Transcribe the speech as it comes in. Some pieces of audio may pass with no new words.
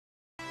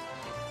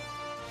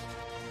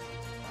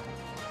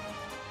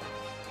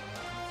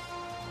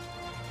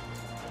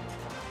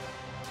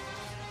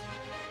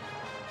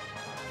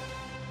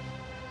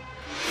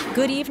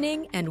Good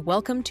evening and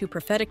welcome to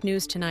Prophetic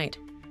News Tonight.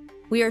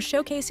 We are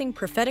showcasing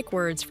prophetic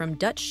words from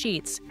Dutch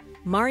Sheets,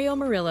 Mario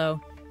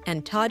Murillo,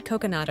 and Todd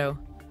Coconato.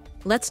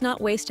 Let's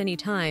not waste any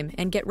time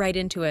and get right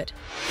into it.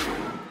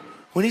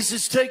 When he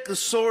says, take the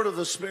sword of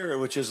the Spirit,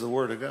 which is the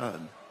Word of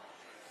God,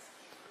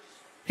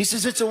 he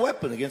says it's a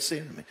weapon against the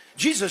enemy.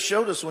 Jesus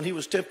showed us when he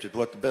was tempted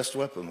what the best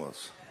weapon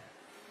was.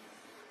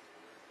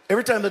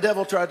 Every time the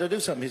devil tried to do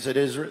something, he said,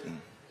 it is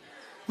written.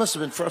 Must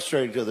have been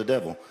frustrating to the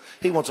devil.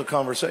 He wants a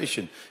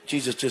conversation.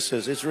 Jesus just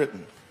says, it's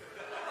written.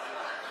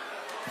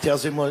 He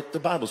tells him what the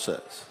Bible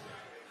says.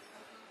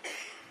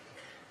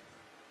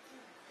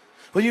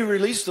 When you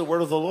release the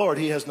word of the Lord,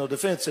 he has no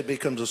defense. It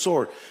becomes a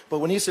sword. But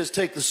when he says,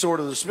 take the sword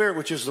of the Spirit,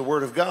 which is the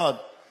word of God,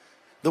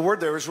 the word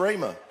there is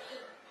rhema.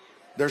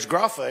 There's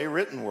graphe,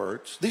 written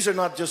words. These are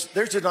not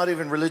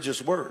even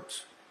religious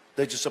words.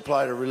 They just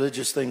apply to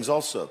religious things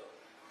also.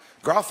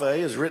 Graphe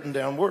is written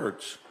down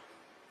words.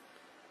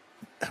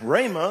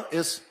 Rhema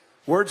is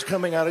words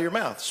coming out of your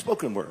mouth,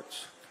 spoken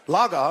words.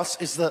 Logos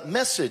is the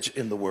message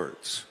in the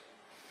words.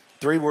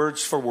 3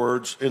 words for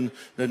words in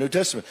the New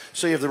Testament.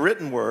 So you have the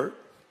written word.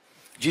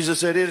 Jesus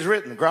said, it is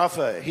written,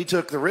 graphe. He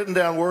took the written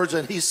down words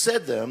and he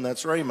said them,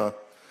 that's rhema.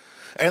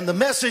 And the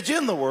message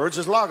in the words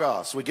is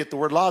logos. We get the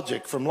word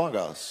logic from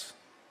logos.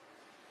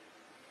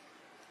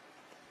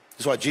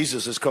 That's why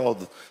Jesus is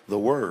called the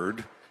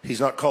Word. He's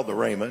not called the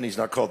rhema, and he's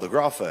not called the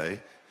graphe.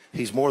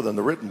 He's more than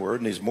the written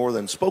word, and he's more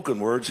than spoken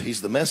words.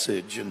 He's the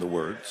message in the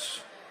words.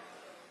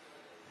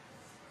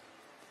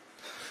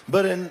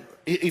 But in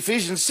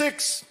Ephesians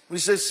 6, he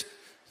says,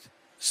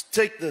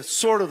 take the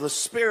sword of the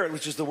Spirit,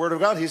 which is the Word of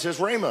God. He says,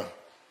 rhema.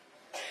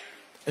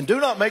 And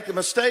do not make the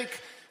mistake.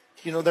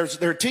 You know,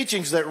 there are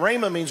teachings that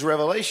rhema means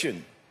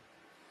revelation.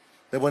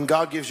 That when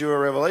God gives you a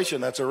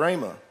revelation, that's a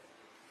rhema.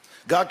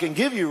 God can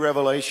give you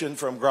revelation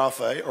from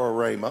graphe or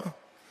rhema,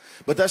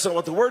 but that's not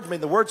what the words mean.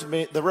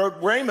 The word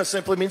rhema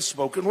simply means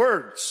spoken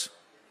words.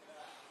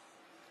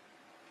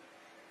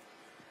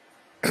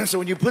 So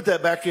when you put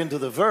that back into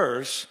the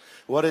verse,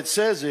 what it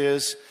says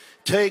is,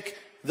 take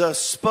the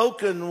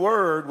spoken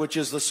word, which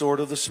is the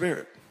sword of the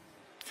Spirit.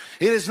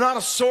 It is not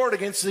a sword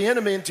against the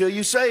enemy until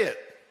you say it.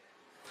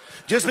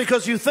 Just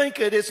because you think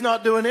it, it's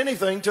not doing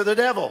anything to the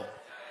devil.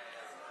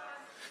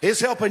 It's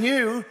helping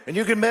you, and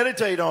you can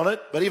meditate on it,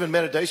 but even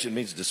meditation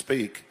means to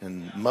speak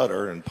and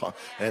mutter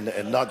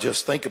and not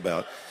just think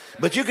about.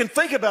 But you can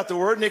think about the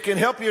word, and it can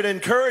help you to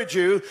encourage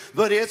you,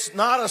 but it's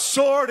not a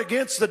sword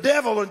against the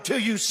devil until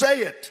you say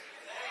it.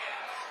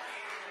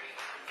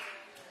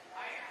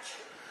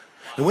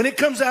 And when it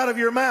comes out of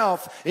your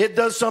mouth, it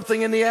does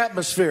something in the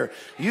atmosphere.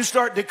 You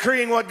start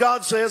decreeing what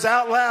God says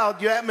out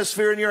loud, your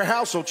atmosphere in your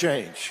house will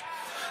change.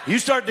 You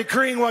start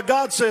decreeing what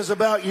God says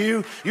about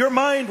you, your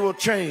mind will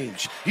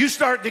change. You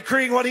start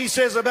decreeing what he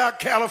says about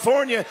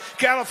California,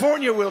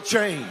 California will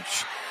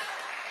change.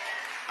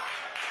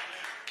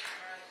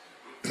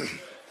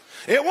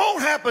 It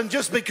won't happen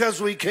just because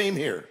we came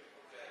here.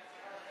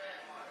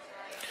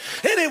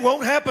 And it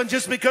won't happen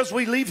just because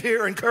we leave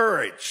here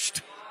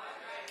encouraged.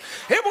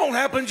 It won't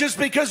happen just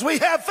because we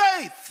have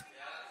faith.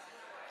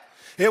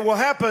 It will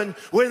happen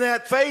when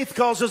that faith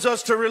causes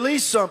us to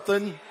release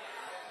something.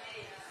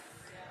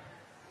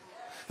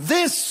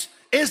 This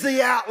is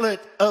the outlet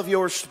of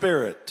your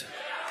spirit.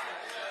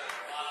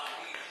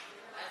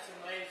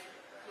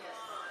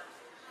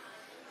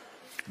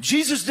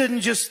 Jesus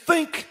didn't just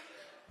think,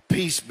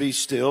 peace be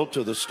still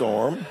to the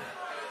storm.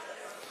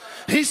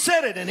 He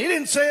said it, and he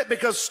didn't say it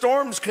because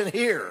storms can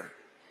hear.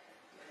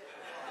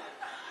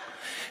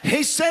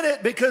 He said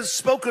it because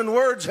spoken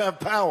words have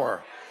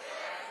power.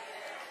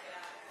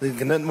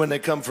 And then when they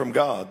come from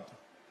God.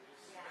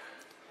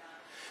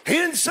 He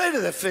didn't say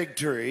to the fig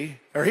tree,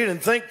 or he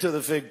didn't think to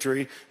the fig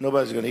tree,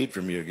 nobody's going to eat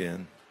from you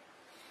again.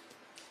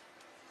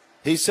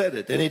 He said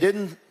it, and he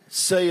didn't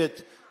say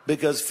it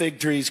because fig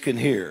trees can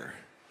hear.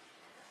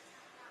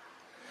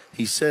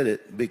 He said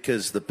it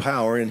because the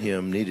power in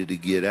him needed to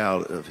get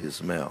out of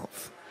his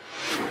mouth.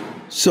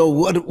 So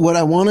what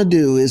I want to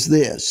do is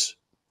this.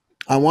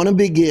 I want to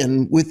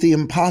begin with the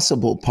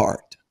impossible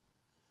part.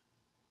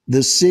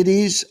 The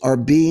cities are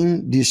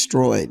being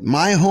destroyed.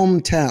 My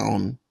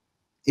hometown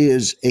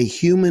is a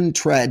human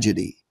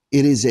tragedy.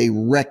 It is a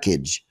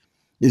wreckage.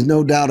 There's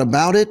no doubt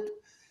about it.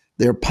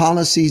 Their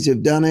policies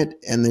have done it,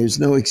 and there's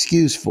no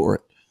excuse for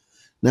it.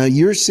 Now,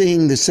 you're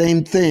seeing the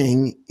same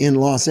thing in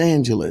Los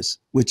Angeles,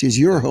 which is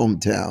your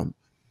hometown.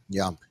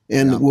 Yeah.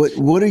 And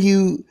what are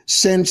you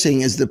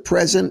sensing as the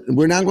present?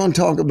 We're not going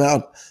to talk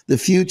about the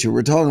future.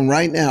 We're talking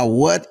right now.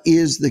 What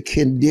is the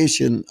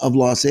condition of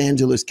Los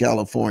Angeles,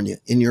 California,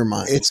 in your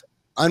mind? It's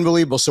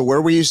unbelievable. So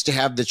where we used to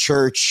have the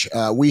church,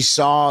 we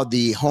saw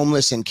the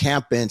homeless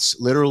encampments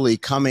literally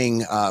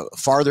coming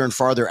farther and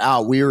farther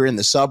out. We were in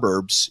the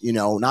suburbs, you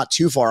know, not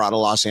too far out of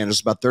Los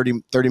Angeles, about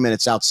 30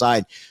 minutes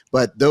outside.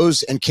 But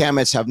those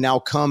encampments have now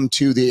come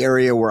to the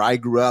area where I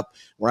grew up,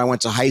 where I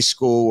went to high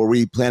school, where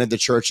we planted the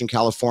church in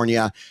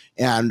California.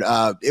 And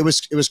it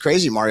was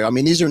crazy, Mario. I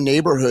mean, these are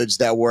neighborhoods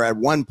that were at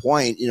one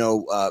point,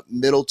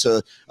 middle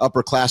to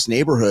upper class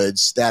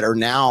neighborhoods that are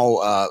now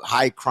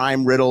high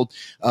crime riddled.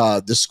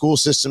 The school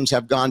systems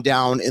have gone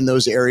down in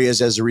those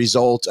areas as a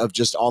result of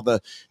just all the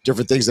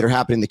different things that are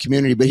happening in the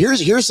community. But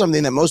here's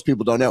something that most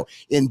people don't know.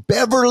 In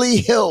Beverly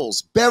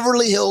Hills,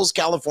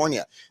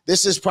 California,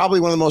 this is probably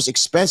one of the most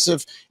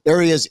expensive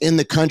areas in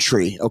the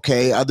country,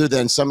 okay, other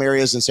than some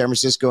areas in San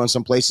Francisco and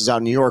some places out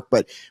in New York,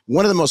 but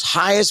one of the most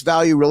highest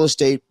value real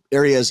estate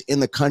areas in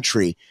the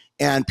country.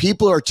 And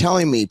people are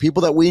telling me,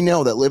 people that we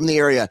know that live in the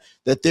area,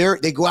 that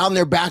they go out in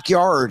their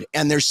backyard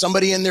and there's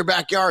somebody in their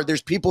backyard.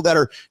 There's people that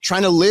are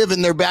trying to live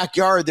in their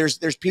backyard. There's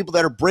people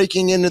that are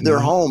breaking into their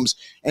homes.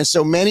 And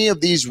so many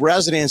of these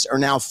residents are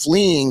now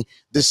fleeing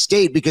the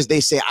state because they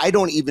say, I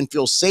don't even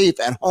feel safe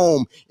at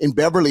home in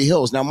Beverly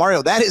Hills. Now,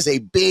 Mario, that is a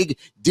big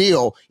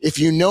deal if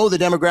you know the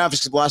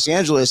demographics of Los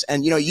Angeles.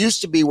 And, it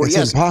used to be where,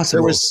 yes,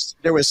 impossible.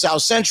 there was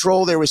South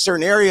Central, there was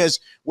certain areas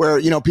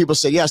where, people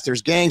say, yes,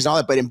 there's gangs and all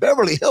that. But in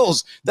Beverly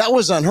Hills, that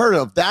was unheard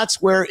of.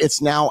 That's where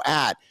it's now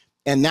at.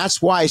 And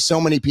that's why so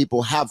many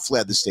people have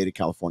fled the state of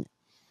California.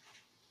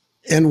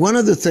 And one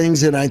of the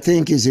things that I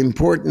think is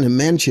important to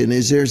mention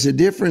is there's a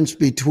difference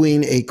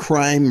between a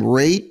crime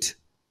rate,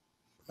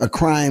 a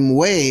crime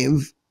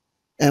wave,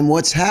 and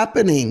what's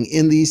happening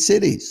in these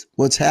cities.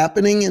 What's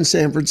happening in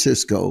San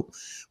Francisco,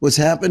 what's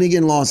happening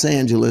in Los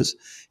Angeles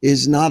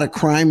is not a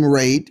crime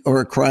rate or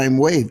a crime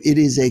wave. It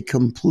is a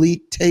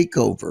complete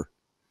takeover.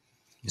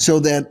 Yeah. So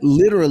that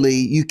literally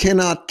you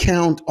cannot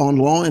count on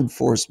law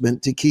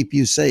enforcement to keep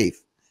you safe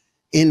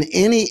in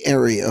any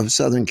area of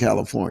Southern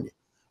California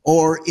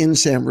or in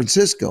San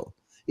Francisco.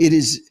 It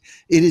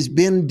has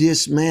been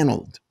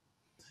dismantled.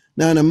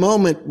 Now, in a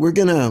moment, we're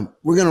gonna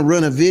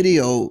run a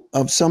video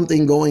of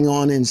something going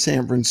on in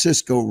San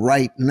Francisco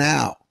right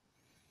now.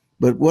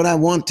 But what I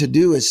want to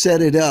do is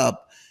set it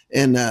up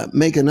and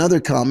make another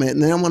comment,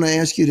 and then I want to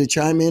ask you to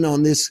chime in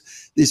on this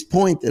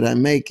point that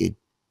I'm making.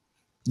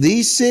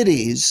 These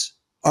cities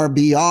are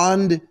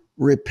beyond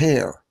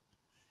repair,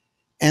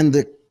 and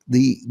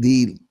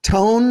the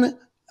tone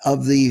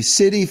of the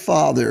city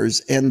fathers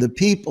and the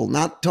people,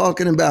 not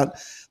talking about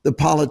the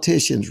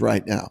politicians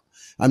right now.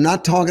 I'm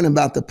not talking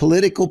about the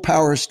political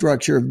power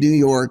structure of New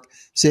York,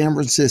 San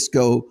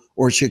Francisco,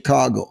 or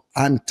Chicago.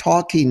 I'm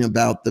talking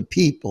about the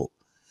people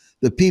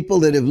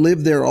that have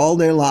lived there all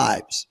their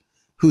lives,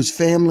 whose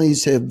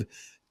families have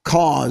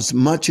caused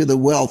much of the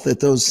wealth that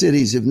those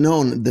cities have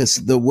known,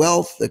 the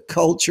wealth, the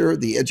culture,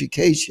 the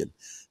education.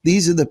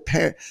 These are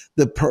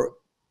the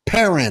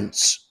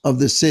parents of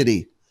the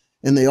city.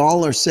 And they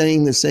all are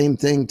saying the same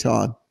thing,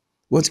 Todd.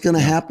 What's going to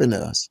happen to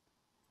us?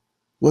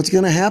 What's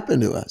going to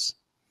happen to us?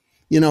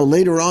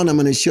 Later on, I'm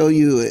going to show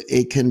you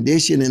a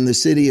condition in the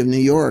city of New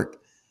York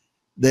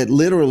that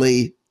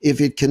literally, if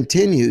it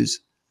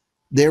continues,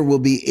 there will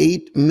be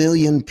 8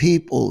 million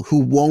people who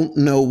won't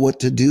know what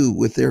to do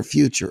with their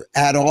future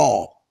at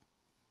all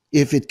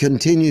if it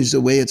continues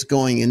the way it's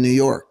going in New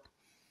York.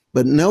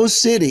 But no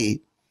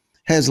city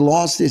has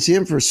lost its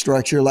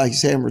infrastructure like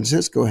San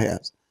Francisco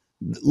has.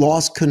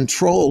 Lost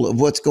control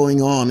of what's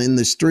going on in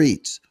the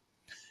streets.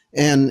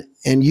 And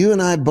you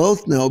and I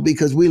both know,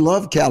 because we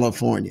love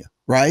California,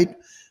 right?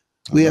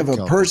 We have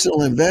a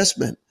personal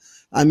investment.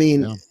 I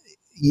mean,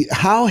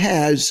 how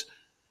has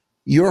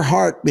your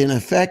heart been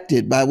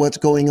affected by what's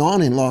going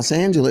on in Los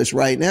Angeles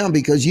right now?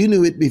 Because you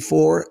knew it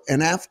before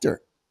and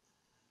after.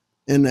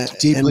 And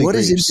what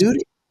does it do to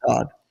you,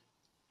 Todd?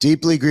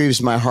 Deeply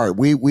grieves my heart.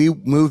 We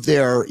moved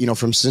there,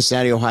 from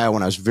Cincinnati, Ohio,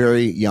 when I was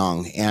very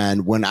young.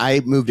 And when I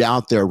moved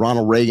out there,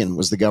 Ronald Reagan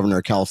was the governor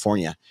of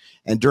California.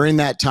 And during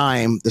that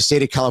time, the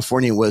state of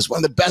California was one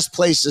of the best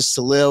places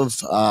to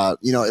live.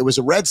 It was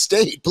a red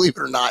state, believe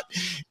it or not.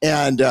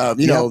 And,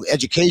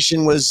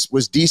 education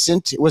was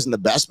decent. It wasn't the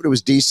best, but it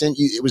was decent.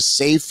 It was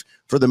safe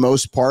for the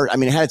most part. I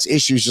mean, it had its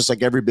issues just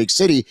like every big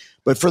city,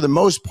 but for the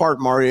most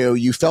part, Mario,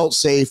 you felt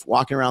safe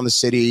walking around the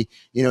city.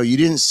 You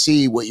didn't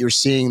see what you're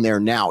seeing there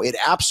now. It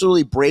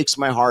absolutely breaks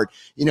my heart.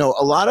 A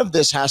lot of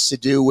this has to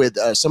do with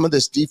some of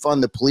this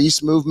defund the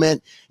police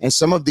movement and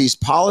some of these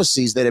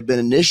policies that have been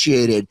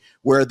initiated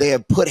where they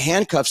have put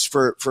handcuffs,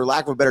 for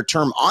lack of a better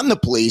term, on the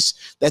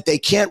police that they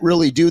can't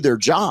really do their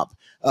job.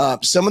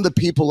 Some of the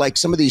people, like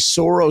some of these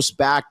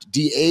Soros-backed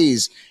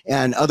DAs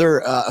and other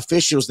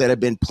officials that have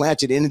been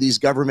planted into these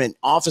government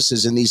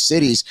offices in these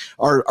cities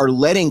are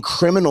letting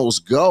criminals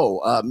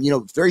go.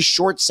 Very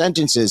short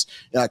sentences,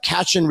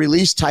 catch and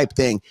release type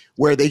thing,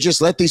 where they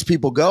just let these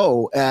people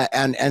go.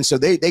 And so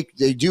they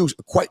do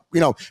quite,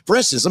 for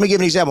instance, let me give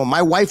an example.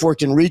 My wife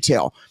worked in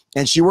retail,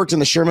 and she worked in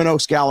the Sherman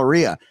Oaks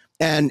Galleria.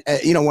 And,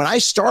 when I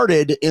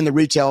started in the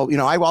retail,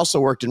 I also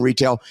worked in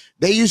retail.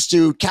 They used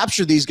to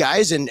capture these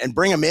guys and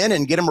bring them in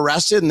and get them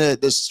arrested, and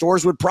the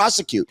stores would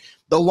prosecute.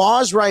 The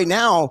laws right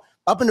now,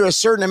 up into a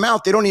certain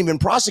amount, they don't even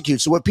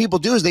prosecute. So what people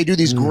do is they do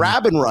these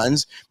grab and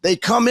runs. They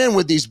come in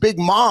with these big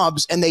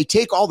mobs and they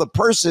take all the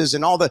purses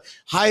and all the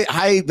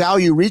high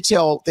value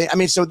retail thing. I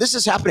mean, so this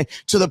is happening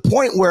to the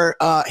point where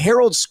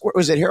Herald Square,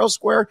 was it Herald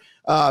Square?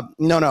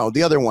 No,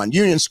 the other one,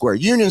 Union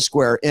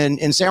Square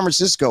in San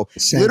Francisco,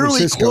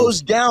 literally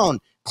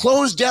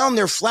closed down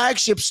their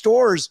flagship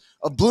stores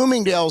of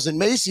Bloomingdale's and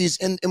Macy's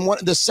in one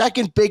the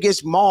second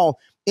biggest mall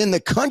in the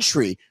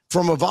country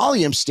from a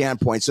volume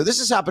standpoint. So this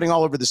is happening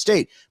all over the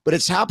state, but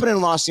it's happening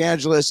in Los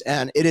Angeles,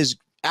 and it is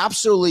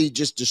absolutely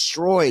just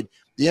destroyed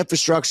the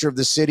infrastructure of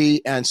the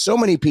city. And so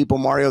many people,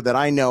 Mario, that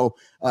I know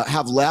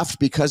have left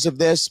because of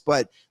this,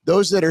 but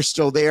those that are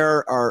still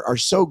there are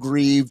so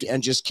grieved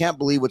and just can't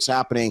believe what's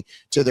happening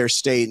to their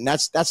state. And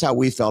that's how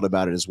we felt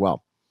about it as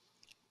well.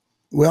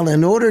 Well,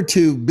 in order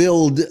to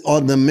build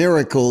on the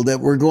miracle that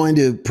we're going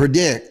to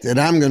predict, that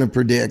I'm going to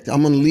predict,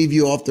 I'm going to leave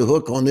you off the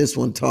hook on this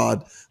one,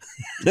 Todd.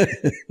 But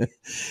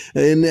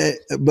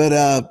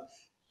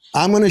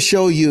I'm going to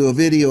show you a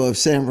video of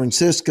San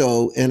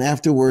Francisco, and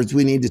afterwards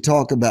we need to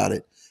talk about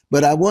it.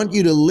 But I want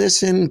you to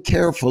listen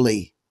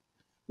carefully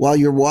while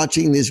you're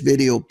watching this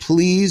video.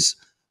 Please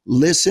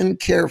listen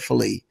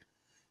carefully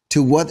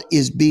to what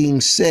is being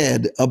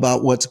said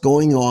about what's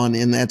going on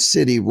in that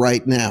city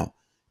right now.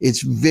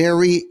 It's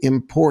very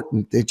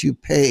important that you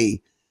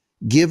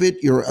give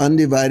it your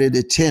undivided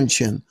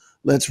attention.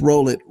 Let's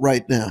roll it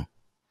right now.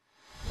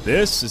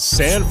 This is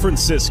San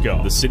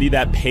Francisco, the city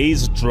that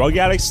pays drug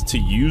addicts to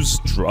use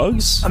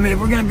drugs? I mean, if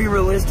we're going to be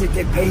realistic,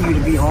 they pay you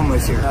to be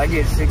homeless here. I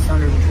get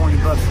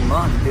 $620 a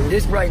month, dude.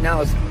 This right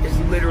now is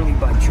literally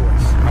by choice.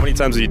 How many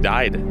times have you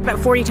died? About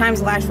 40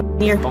 times last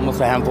year.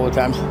 Almost a handful of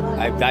times.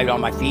 I've died on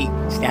my feet,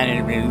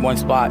 standing in one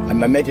spot. I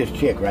met this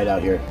chick right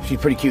out here. She's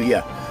pretty cute,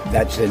 yeah.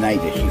 That's the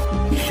night that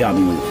she shot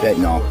me with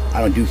fentanyl.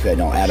 I don't do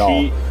fentanyl at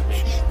all.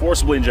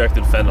 Forcibly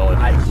injected fentanyl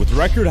in. With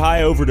record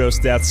high overdose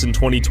deaths in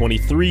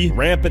 2023,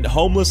 rampant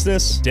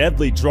homelessness,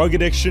 deadly drug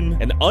addiction,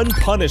 and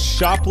unpunished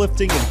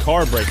shoplifting and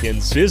car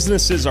break-ins,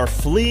 businesses are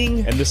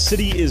fleeing and the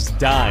city is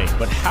dying.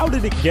 But how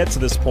did it get to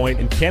this point,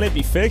 and can it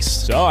be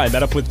fixed? So I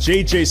met up with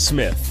J.J.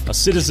 Smith, a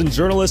citizen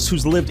journalist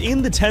who's lived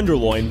in the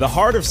Tenderloin, the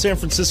heart of San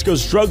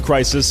Francisco's drug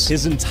crisis,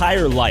 his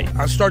entire life.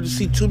 I started to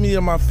see too many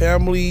of my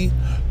family,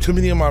 too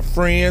many of my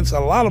friends, a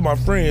lot of my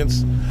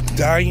friends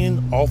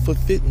dying off of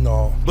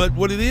fentanyl. But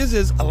what it is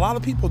a lot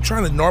of people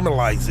trying to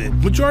normalize it.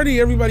 Majority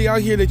of everybody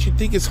out here that you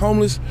think is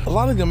homeless, a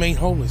lot of them ain't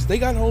homeless. They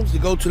got homes to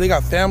go to. They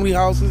got family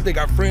houses. They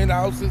got friend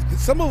houses.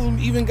 Some of them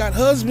even got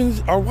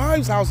husbands or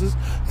wives' houses.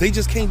 They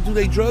just can't do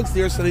their drugs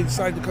there, so they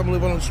decided to come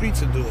live on the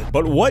streets and do it.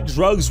 But what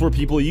drugs were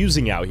people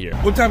using out here?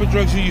 What type of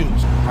drugs you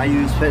use? I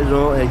use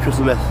fentanyl and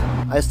crystal meth.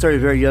 I started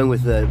very young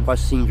with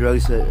processing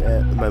drugs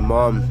at my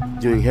mom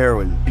doing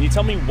heroin. Can you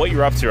tell me what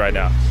you're up to right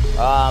now?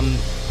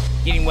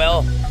 Getting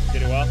well.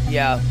 Getting well?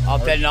 Yeah,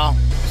 off fentanyl.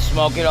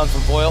 Smoke it on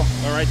some foil.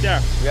 Oh, right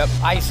there. Yep.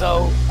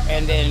 ISO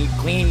and then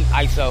clean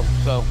ISO.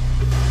 So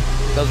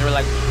those are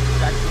like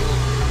actual,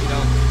 you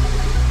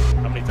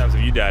know. How many times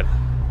have you died?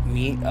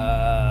 Me, but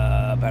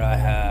I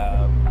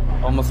have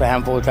almost a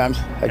handful of times,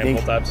 I think.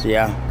 Times?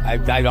 Yeah.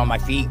 I've died on my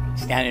feet,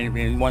 standing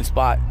in one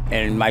spot,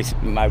 and my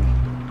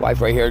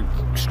wife right here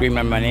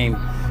screaming my name,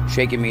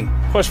 shaking me.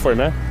 Question for you,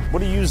 man.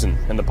 What are you using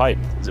in the pipe?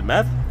 Is it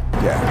meth?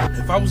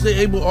 Yeah. If I was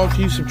able to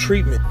offer you some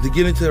treatment to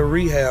get into a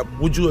rehab,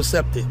 would you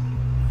accept it?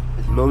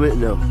 At the moment,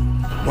 no.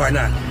 Why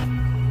not?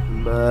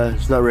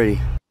 It's not ready.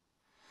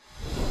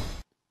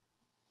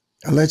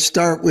 Let's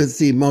start with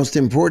the most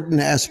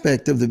important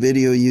aspect of the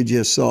video you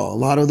just saw. A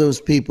lot of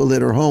those people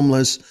that are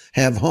homeless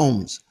have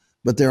homes,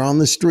 but they're on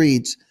the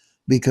streets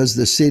because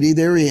the city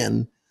they're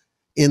in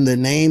the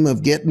name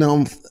of getting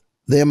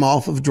them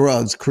off of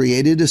drugs,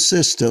 created a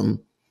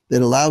system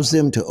that allows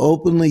them to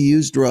openly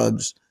use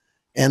drugs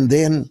and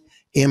then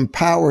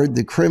empowered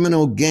the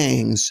criminal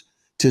gangs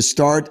to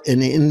start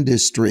an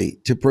industry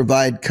to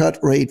provide cut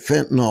rate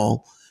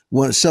fentanyl,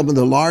 some of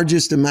the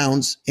largest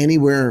amounts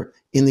anywhere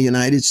in the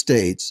United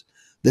States,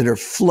 that are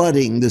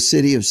flooding the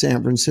city of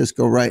San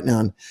Francisco right now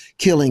and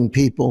killing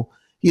people.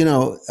 You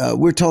know,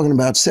 we're talking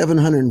about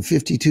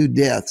 752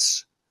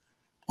 deaths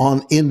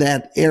in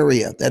that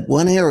area, that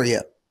one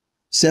area,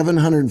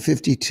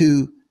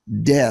 752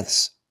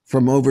 deaths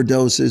from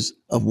overdoses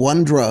of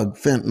one drug,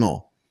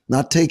 fentanyl,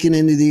 not taking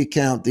into the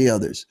account the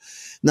others,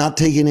 not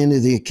taking into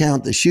the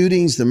account the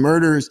shootings, the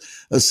murders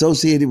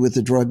associated with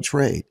the drug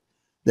trade.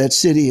 That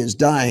city is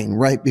dying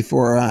right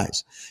before our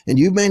eyes. And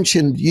you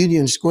mentioned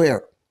Union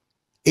Square.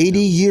 80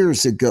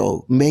 years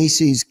ago,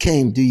 Macy's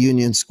came to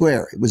Union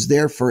Square. It was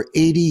there for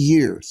 80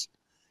 years.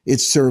 It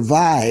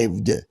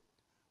survived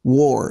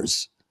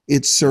wars.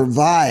 It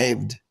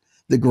survived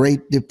the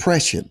Great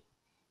Depression,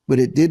 but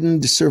it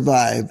didn't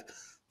survive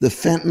the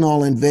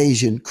fentanyl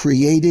invasion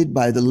created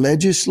by the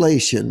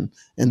legislation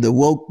and the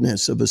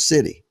wokeness of a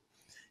city.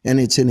 And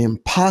it's an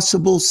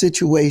impossible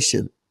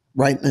situation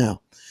right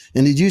now.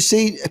 And did you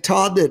see,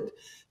 Todd, that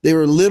they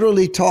were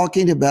literally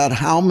talking about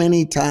how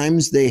many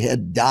times they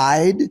had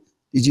died?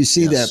 Did you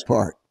see that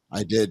part?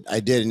 I did.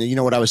 And you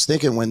know what I was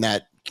thinking when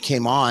that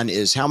came on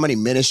is how many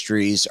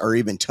ministries are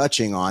even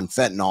touching on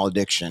fentanyl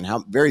addiction. How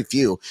very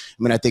few. I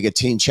mean, I think a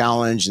Teen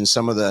Challenge and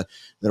some of the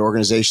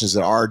organizations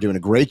that are doing a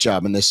great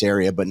job in this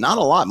area, but not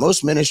a lot.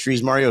 Most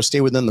ministries, Mario,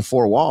 stay within the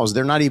four walls.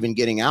 They're not even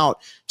getting out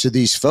to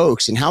these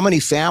folks. And how many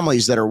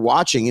families that are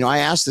watching, you know, I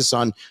asked this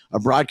on a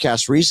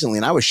broadcast recently,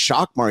 and I was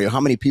shocked, Mario,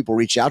 how many people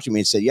reached out to me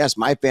and said, yes,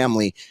 my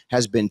family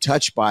has been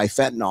touched by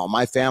fentanyl.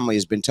 My family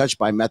has been touched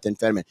by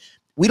methamphetamine.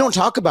 We don't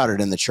talk about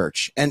it in the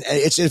church, and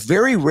it's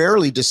very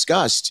rarely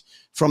discussed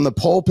from the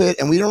pulpit,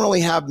 and we don't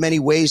really have many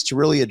ways to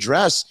really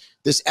address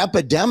this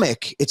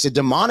epidemic. It's a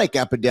demonic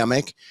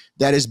epidemic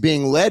that is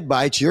being led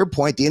by, to your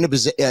point, the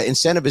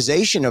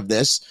incentivization of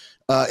this,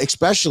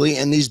 especially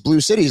in these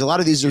blue cities. A lot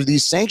of these are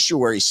these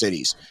sanctuary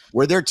cities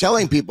where they're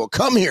telling people,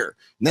 come here,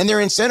 and then they're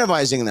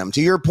incentivizing them,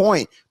 to your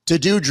point, to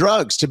do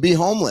drugs, to be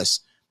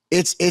homeless.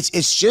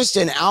 It's just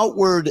an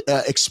outward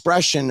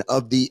expression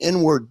of the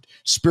inward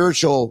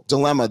spiritual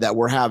dilemma that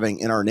we're having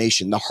in our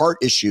nation, the heart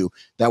issue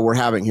that we're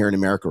having here in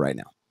America right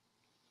now.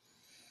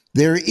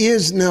 There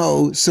is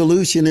no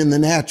solution in the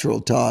natural,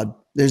 Todd.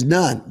 There's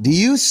none. Do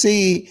you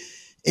see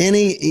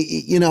any,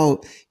 you know,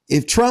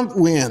 if Trump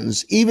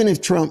wins, even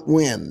if Trump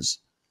wins,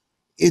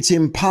 it's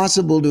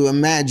impossible to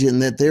imagine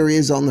that there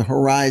is on the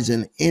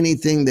horizon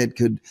anything that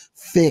could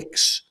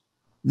fix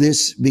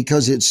this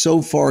because it's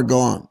so far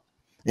gone.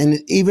 And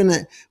even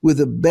with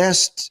the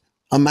best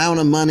amount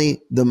of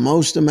money, the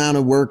most amount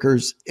of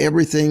workers,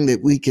 everything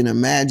that we can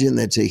imagine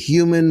that's a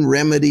human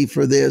remedy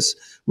for this,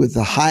 with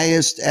the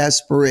highest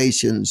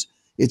aspirations,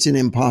 it's an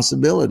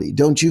impossibility.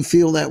 Don't you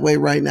feel that way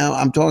right now?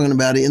 I'm talking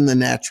about in the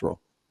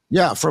natural.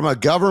 Yeah, from a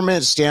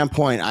government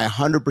standpoint, I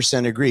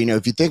 100% agree. You know,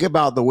 if you think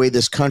about the way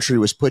this country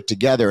was put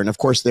together, and of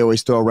course they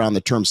always throw around the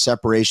term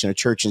separation of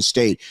church and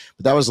state,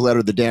 but that was a letter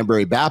of the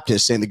Danbury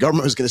Baptist saying the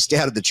government was going to stay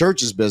out of the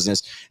church's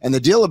business. And the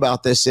deal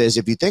about this is,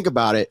 if you think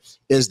about it,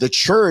 is the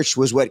church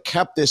was what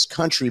kept this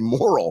country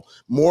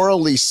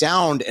morally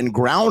sound and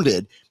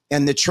grounded.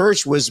 And the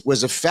church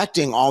was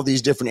affecting all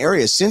these different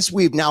areas. Since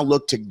we've now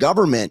looked to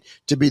government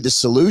to be the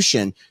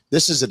solution,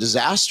 this is a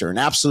disaster, an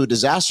absolute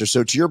disaster.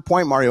 So to your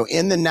point, Mario,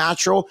 in the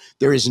natural,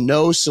 there is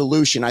no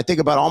solution. I think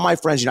about all my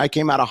friends. You know, I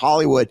came out of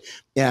Hollywood,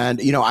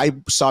 and, you know, I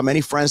saw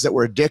many friends that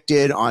were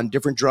addicted on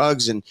different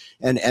drugs, and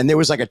there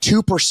was like a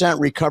 2%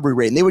 recovery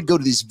rate. And they would go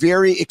to these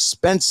very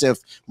expensive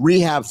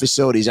rehab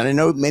facilities. And I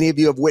know many of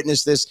you have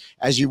witnessed this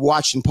as you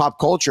watched in pop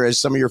culture, as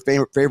some of your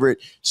favorite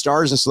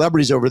stars and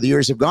celebrities over the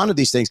years have gone to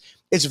these things.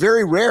 It's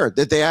very rare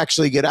that they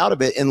actually get out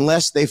of it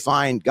unless they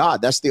find God.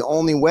 That's the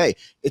only way.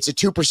 It's a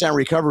 2%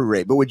 recovery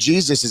rate. But with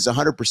Jesus, it's a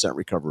 100%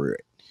 recovery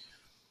rate.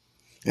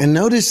 And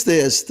notice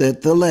this,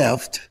 that the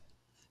left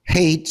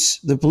hates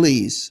the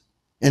police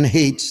and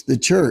hates the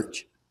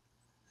church.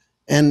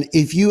 And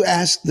if you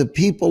ask the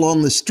people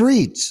on the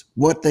streets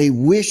what they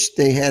wish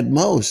they had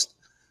most,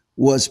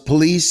 was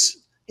police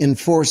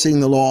enforcing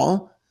the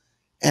law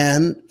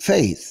and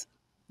faith.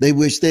 They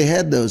wish they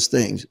had those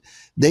things.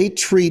 They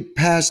treat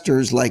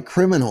pastors like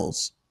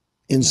criminals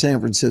in San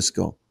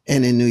Francisco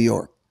and in New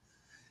York.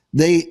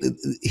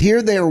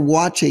 They're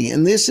watching,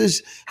 and this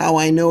is how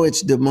I know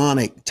it's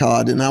demonic,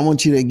 Todd, and I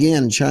want you to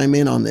again chime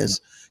in on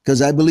this,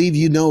 because I believe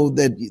you know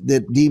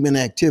that demon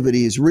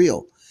activity is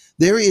real.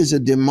 There is a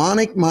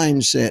demonic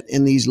mindset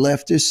in these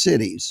leftist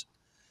cities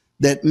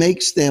that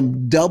makes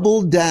them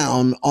double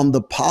down on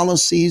the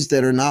policies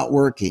that are not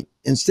working.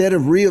 Instead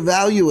of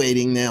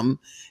reevaluating them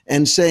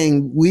and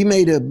saying, we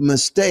made a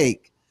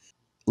mistake,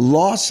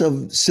 loss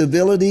of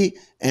civility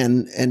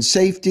and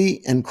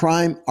safety and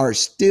crime are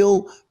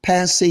still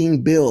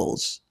passing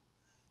bills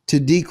to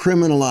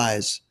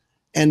decriminalize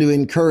and to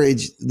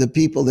encourage the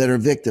people that are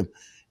victim.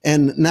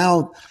 And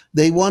now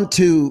they want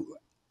to,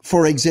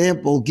 for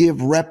example,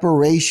 give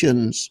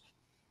reparations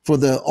for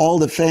all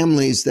the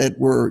families that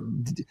were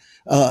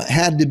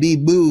had to be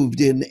moved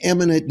in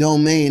eminent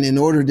domain in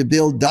order to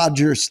build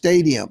Dodger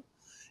Stadium.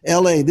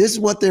 LA, this is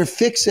what they're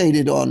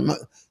fixated on,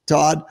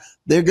 Todd.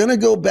 They're going to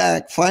go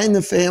back, find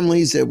the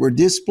families that were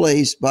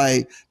displaced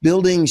by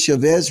building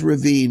Chavez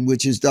Ravine,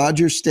 which is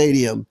Dodger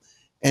Stadium,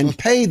 and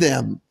pay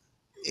them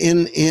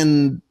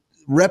in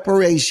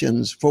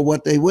reparations for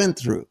what they went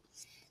through.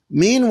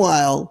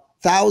 Meanwhile,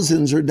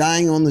 thousands are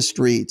dying on the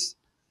streets.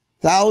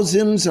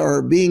 Thousands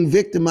are being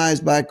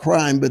victimized by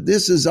crime, but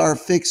this is our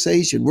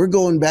fixation. We're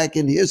going back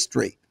in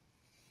history.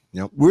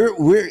 Yep.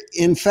 We're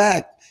in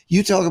fact,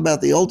 you talk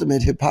about the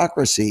ultimate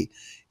hypocrisy.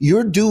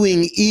 You're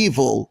doing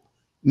evil.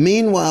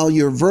 Meanwhile,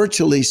 you're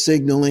virtually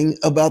signaling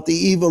about the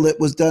evil that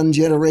was done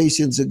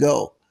generations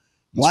ago.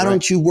 Why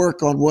don't you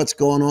work on what's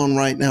going on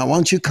right now? Why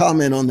don't you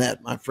comment on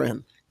that, my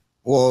friend?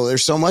 Well,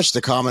 there's so much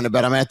to comment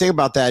about. I mean, I think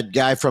about that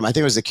guy from, I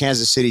think it was the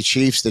Kansas City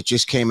Chiefs that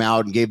just came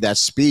out and gave that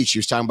speech. He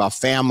was talking about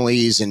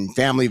families and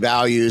family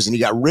values, and he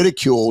got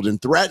ridiculed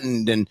and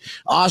threatened and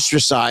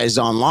ostracized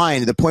online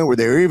to the point where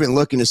they were even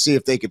looking to see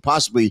if they could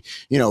possibly,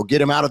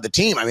 get him out of the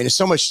team. I mean, there's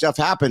so much stuff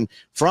happened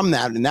from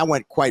that, and that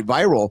went quite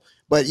viral.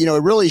 But, you know,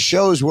 it really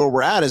shows where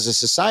we're at as a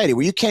society,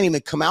 where you can't even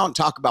come out and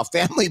talk about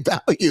family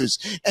values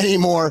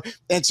anymore.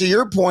 And to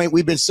your point,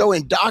 we've been so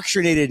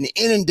indoctrinated and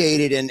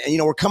inundated. And you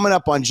know, we're coming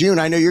up on June.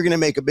 I know you're going to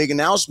make a big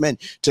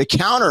announcement to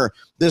counter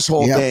this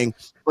whole thing.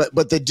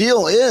 But the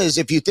deal is,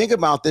 if you think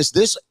about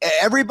this,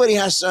 everybody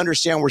has to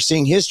understand we're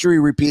seeing history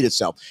repeat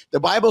itself.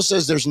 The Bible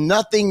says there's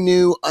nothing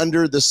new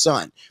under the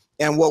sun.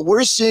 And what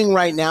we're seeing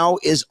right now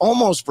is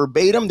almost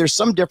verbatim. There's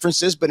some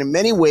differences, but in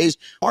many ways,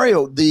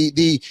 Mario,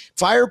 the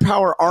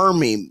Firepower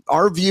Army,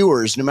 our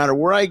viewers, no matter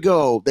where I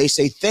go, they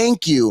say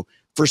thank you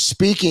for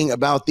speaking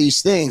about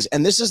these things.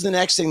 And this is the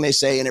next thing they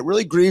say, and it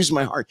really grieves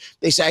my heart.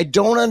 They say, I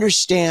don't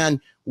understand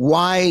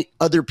why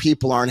other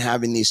people aren't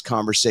having these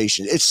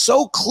conversations. It's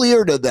so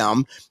clear to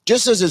them,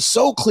 just as it's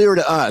so clear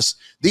to us.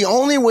 The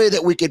only way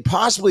that we could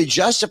possibly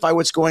justify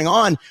what's going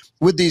on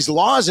with these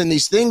laws and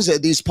these things,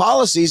 these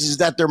policies, is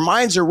that their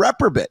minds are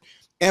reprobate.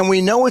 And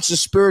we know it's a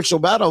spiritual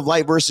battle of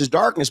light versus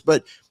darkness.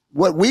 But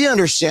what we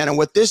understand, and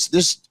what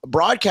this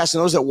broadcast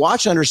and those that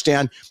watch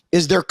understand,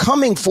 is they're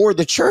coming for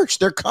the church.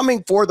 They're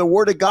coming for the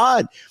word of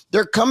God.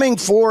 They're coming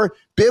for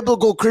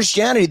biblical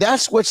Christianity.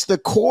 That's what's the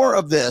core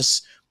of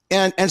this.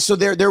 And so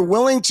they're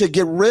willing to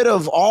get rid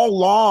of all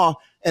law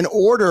and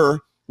order,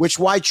 which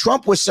why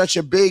Trump was such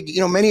a big, you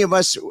know, many of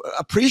us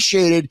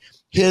appreciated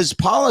his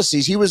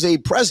policies. He was a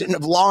president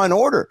of law and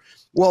order.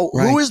 Well,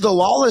 who is the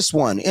lawless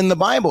one in the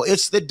Bible?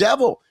 It's the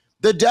devil.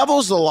 The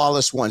devil's the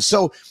lawless one.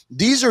 So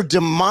these are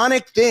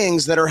demonic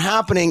things that are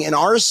happening in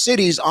our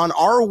cities on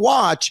our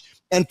watch.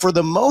 And for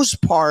the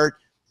most part,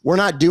 we're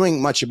not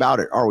doing much about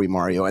it, are we,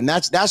 Mario? And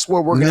that's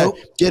where we're going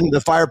to get into the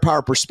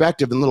firepower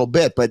perspective in a little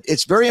bit. But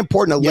it's very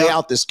important to lay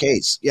out this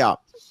case. Yeah.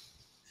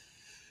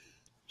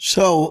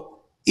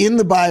 So in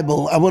the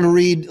Bible, I want to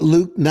read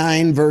Luke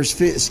 9,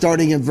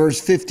 starting in verse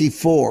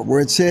 54, where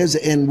it says,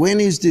 and when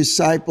his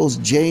disciples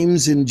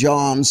James and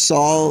John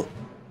saw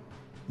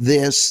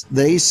this,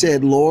 they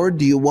said, Lord,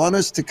 do you want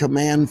us to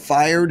command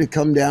fire to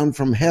come down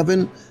from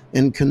heaven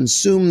and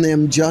consume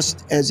them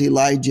just as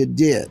Elijah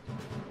did?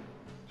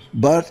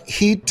 But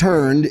he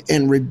turned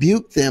and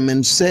rebuked them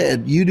and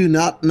said, you do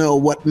not know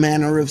what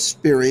manner of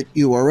spirit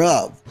you are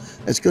of.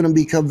 That's going to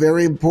become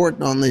very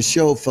important on this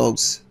show,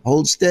 folks.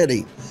 Hold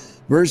steady.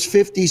 Verse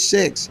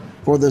 56,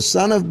 for the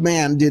Son of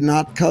Man did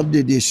not come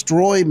to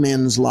destroy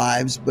men's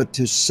lives, but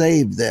to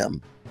save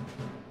them.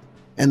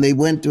 And they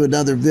went to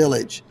another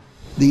village.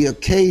 The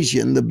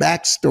occasion, the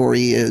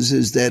backstory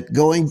is that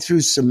going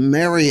through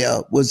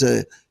Samaria was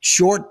a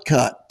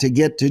shortcut to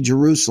get to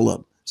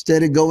Jerusalem.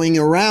 Instead of going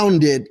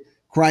around it,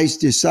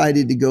 Christ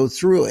decided to go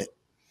through it.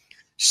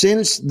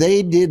 Since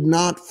they did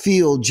not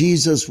feel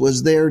Jesus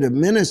was there to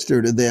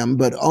minister to them,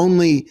 but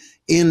only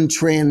in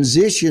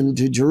transition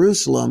to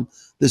Jerusalem,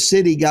 the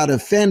city got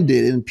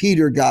offended and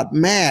Peter got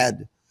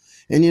mad.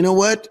 And you know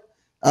what?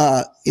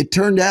 It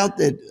turned out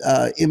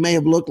that it may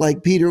have looked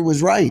like Peter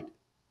was right,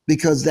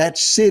 because that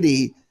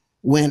city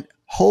went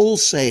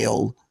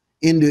wholesale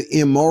into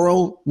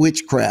immoral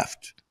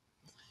witchcraft.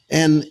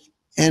 And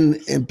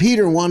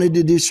Peter wanted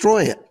to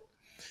destroy it.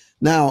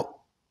 Now,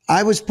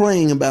 I was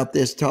praying about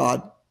this,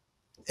 Todd,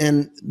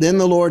 and then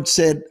the Lord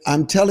said,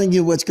 I'm telling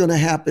you what's going to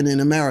happen in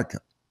America.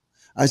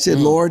 I said,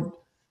 Lord,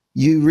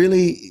 you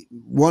really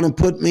want to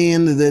put me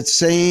into that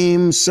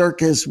same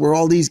circus where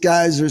all these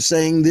guys are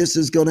saying this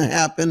is going to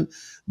happen,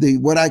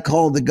 what I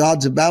call the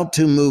God's about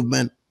to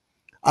movement.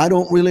 I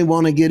don't really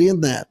want to get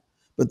in that.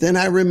 But then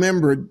I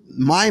remembered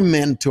my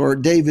mentor,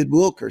 David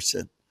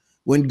Wilkerson,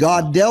 when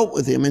God dealt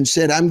with him and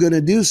said, I'm going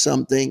to do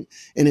something.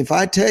 And if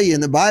I tell you,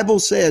 and the Bible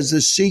says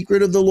the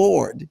secret of the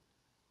Lord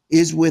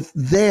is with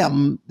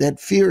them that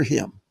fear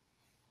him.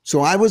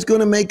 So I was going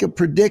to make a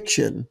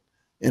prediction,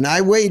 and I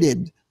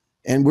waited,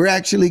 and we're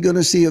actually going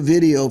to see a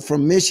video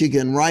from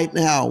Michigan right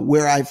now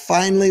where I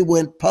finally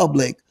went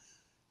public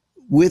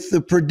with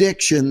the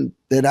prediction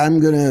that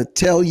I'm going to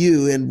tell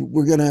you, and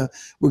we're going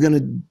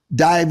to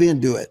dive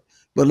into it.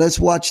 But let's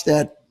watch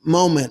that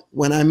moment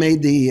when I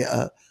made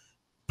the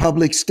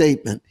public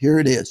statement. Here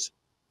it is.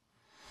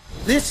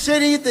 This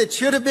city that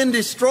should have been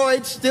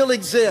destroyed still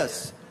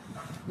exists.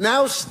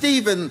 Now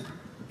Stephen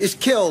is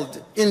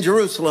killed in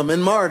Jerusalem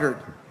and martyred.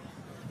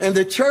 And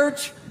the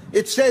church,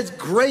 it says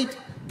great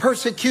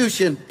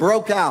persecution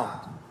broke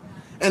out.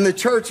 And the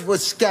church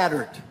was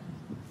scattered.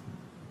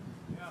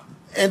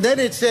 And then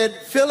it said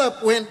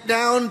Philip went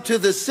down to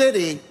the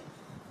city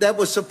that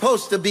was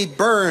supposed to be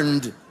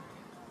burned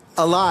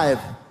alive.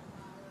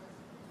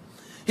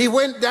 He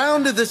went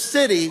down to the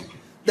city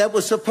that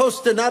was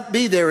supposed to not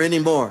be there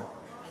anymore.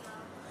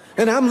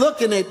 And I'm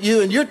looking at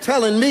you and you're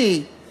telling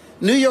me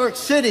New York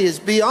City is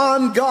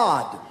beyond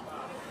God.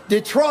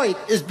 Detroit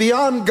is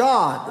beyond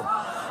God.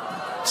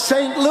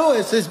 St.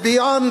 Louis is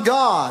beyond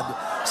God.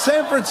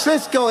 San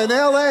Francisco and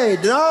LA,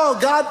 no,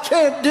 God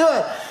can't do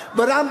it.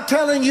 But I'm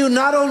telling you,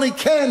 not only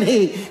can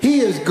he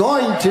is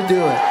going to do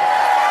it.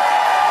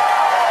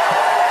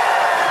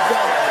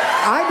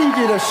 I need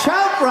you to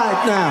shout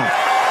right now.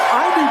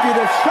 I need you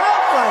to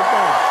shout right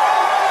now.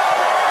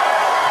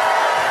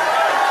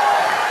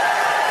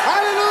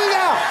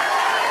 Hallelujah.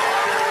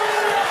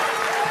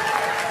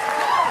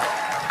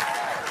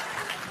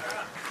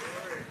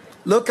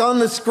 Look on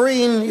the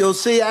screen, you'll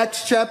see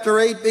Acts chapter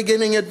 8,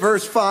 beginning at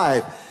verse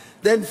 5.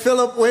 Then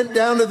Philip went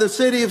down to the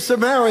city of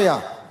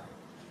Samaria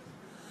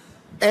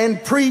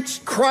and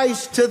preached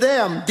Christ to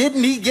them.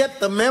 Didn't he get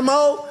the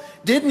memo?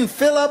 Didn't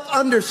Philip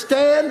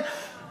understand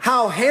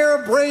how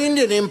harebrained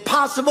and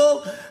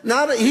impossible?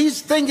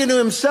 He's thinking to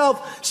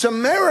himself,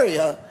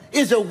 Samaria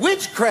is a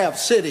witchcraft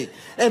city,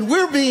 and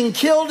we're being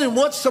killed in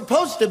what's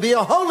supposed to be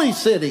a holy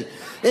city.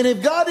 And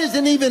if God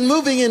isn't even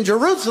moving in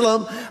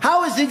Jerusalem,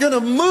 how is he going to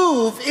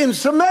move in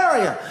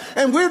Samaria?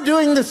 And we're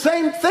doing the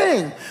same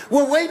thing.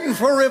 We're waiting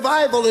for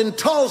revival in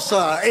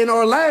Tulsa, in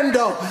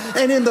Orlando,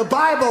 and in the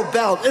Bible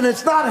Belt. And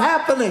it's not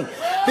happening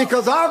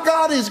because our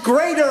God is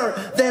greater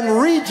than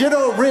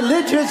regional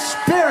religious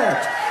spirit.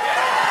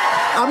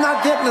 I'm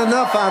not getting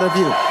enough out of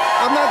you.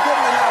 I'm not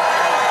getting enough.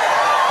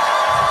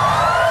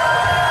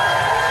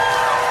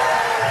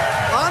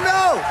 Oh,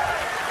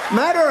 no.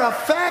 Matter of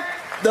fact,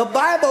 the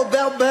Bible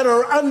Belt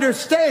better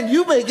understand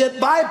you may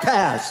get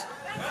bypassed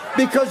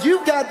because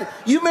you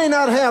may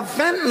not have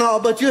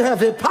fentanyl, but you have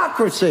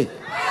hypocrisy.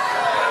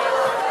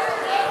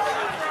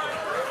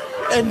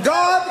 And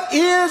God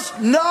is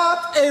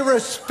not a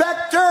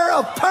respecter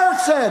of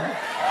person.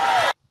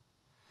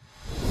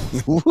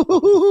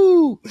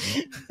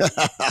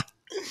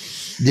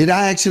 Did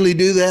I actually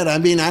do that? I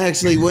mean, I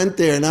actually went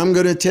there, and I'm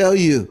going to tell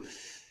you,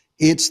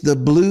 it's the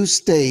blue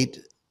state,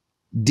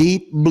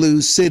 deep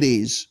blue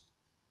cities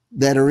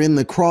that are in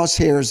the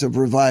crosshairs of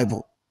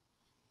revival.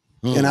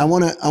 And I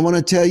want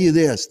to tell you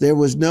this. There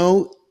was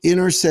no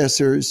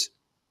intercessors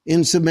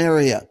in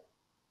Samaria.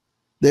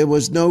 There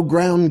was no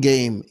ground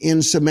game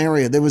in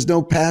Samaria. There was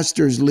no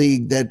pastors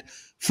league that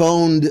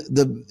phoned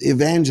the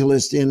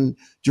evangelist in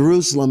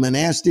Jerusalem and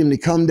asked him to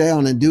come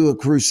down and do a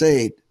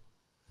crusade.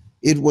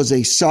 It was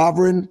a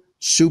sovereign,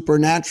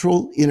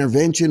 supernatural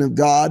intervention of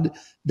God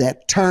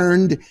that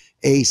turned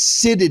a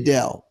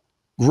citadel,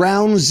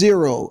 ground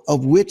zero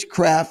of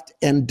witchcraft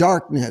and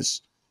darkness,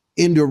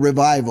 into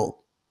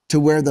revival, to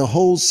where the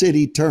whole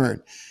city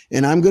turned.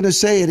 And I'm going to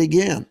say it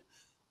again.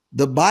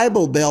 The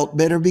Bible Belt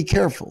better be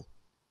careful.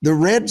 The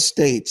red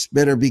states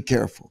better be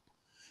careful,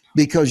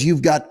 because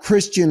you've got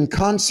Christian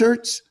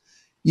concerts.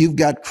 You've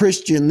got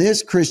Christian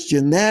this,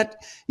 Christian that.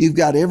 You've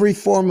got every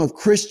form of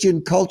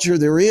Christian culture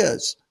there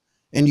is.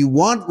 And you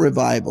want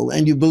revival,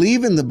 and you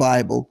believe in the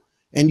Bible,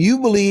 and you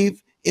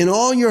believe in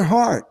all your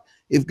heart.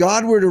 If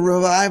God were to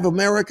revive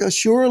America,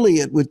 surely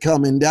it would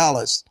come in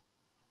Dallas.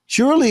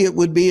 Surely it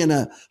would be in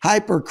a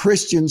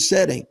hyper-Christian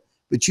setting,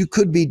 but you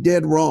could be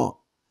dead wrong.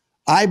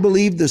 I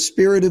believe the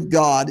Spirit of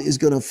God is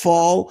going to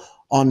fall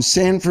on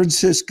San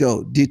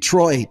Francisco,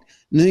 Detroit,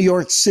 New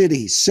York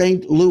City,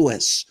 St.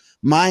 Louis,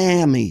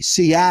 Miami,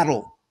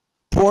 Seattle,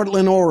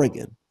 Portland,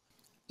 Oregon.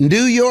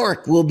 New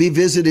York will be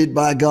visited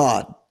by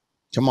God.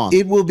 Come on.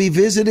 It will be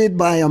visited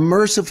by a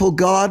merciful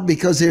God,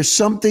 because there's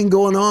something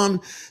going on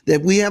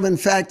that we haven't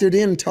factored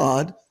in,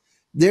 Todd.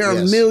 There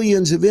are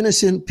millions of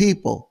innocent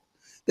people.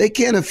 They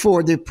can't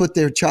afford to put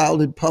their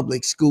child in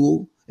public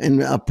school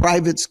and a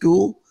private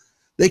school.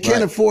 They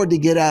can't afford to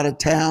get out of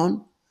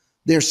town.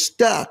 They're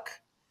stuck,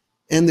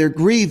 and they're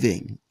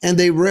grieving, and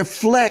they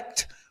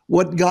reflect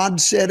what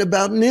God said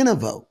about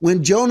Nineveh.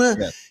 When Jonah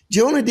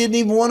didn't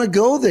even want to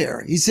go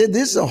there. He said,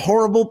 this is a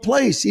horrible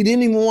place. He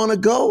didn't even want to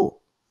go.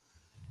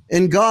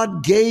 And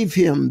God gave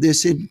him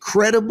this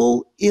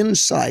incredible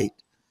insight.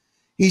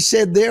 He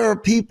said, there are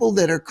people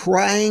that are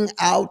crying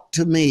out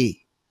to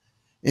me,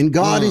 and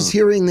God is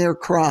hearing their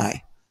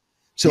cry.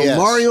 So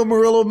Mario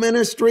Murillo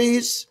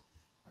Ministries,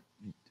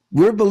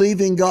 we're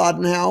believing God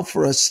now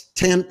for a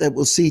tent that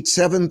will seat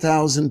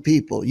 7,000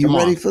 people. You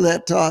ready for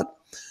that, Todd?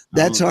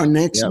 That's our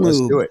next move. Let's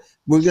do it.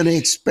 We're going to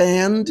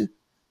expand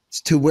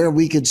to where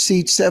we could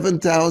seat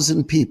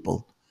 7,000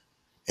 people.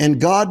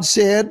 And God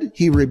said,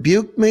 he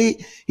rebuked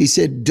me. He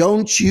said,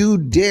 don't you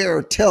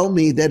dare tell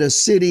me that a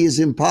city is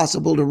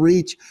impossible to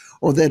reach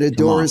or that a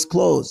door is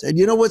closed. And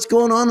you know what's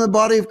going on in the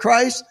body of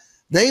Christ?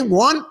 They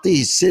want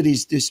these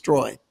cities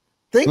destroyed.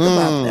 Think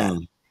about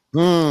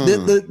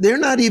that. They're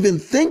not even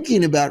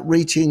thinking about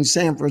reaching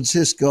San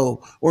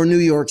Francisco or New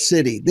York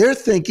City. They're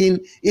thinking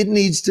it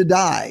needs to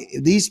die.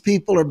 These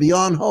people are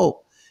beyond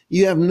hope.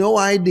 You have no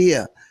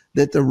idea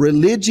that the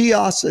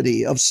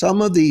religiosity of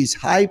some of these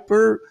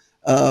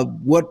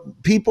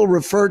what people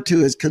refer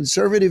to as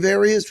conservative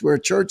areas where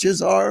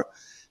churches are,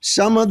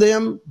 some of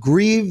them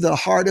grieve the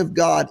heart of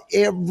God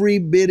every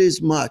bit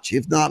as much,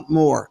 if not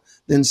more,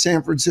 than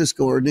San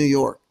Francisco or New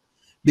York,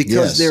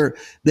 because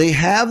they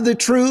have the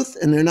truth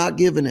and they're not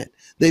giving it.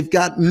 They've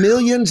got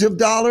millions of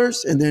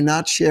dollars and they're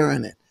not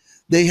sharing it.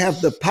 They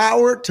have the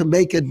power to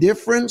make a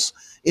difference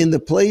in the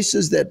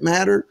places that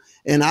matter.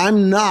 And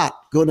I'm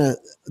not going to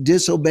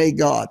disobey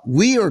God.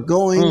 We are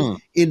going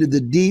into the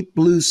deep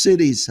blue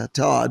cities,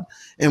 Todd,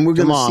 and we're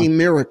going to see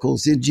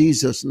miracles in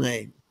Jesus'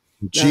 name.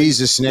 In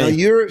Jesus'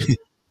 name.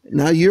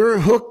 Now you're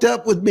hooked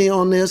up with me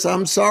on this.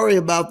 I'm sorry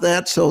about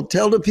that. So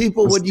tell the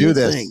people what you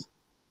think.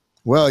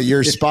 Well,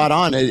 you're spot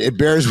on. It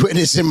bears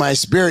witness in my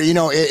spirit. You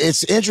know,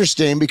 it's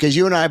interesting because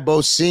you and I have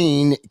both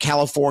seen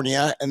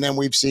California, and then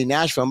we've seen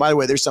Nashville. And by the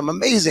way, there's some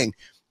amazing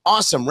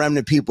awesome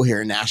remnant people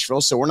here in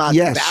Nashville. So we're not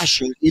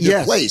bashing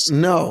either place.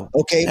 No.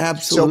 Okay.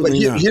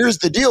 Absolutely. So, but here's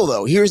the deal,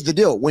 though. Here's the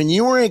deal. When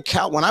you were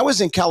when I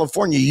was in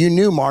California, you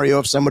knew, Mario,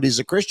 if somebody's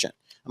a Christian.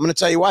 I'm going to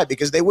tell you why,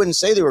 because they wouldn't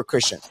say they were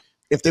Christian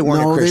if they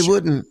weren't a Christian. No, they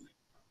wouldn't.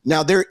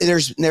 Now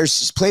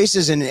there's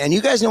places, and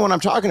you guys know what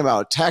I'm talking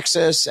about,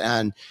 Texas,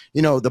 and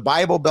the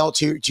Bible Belt.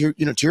 To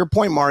your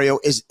point, Mario,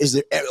 is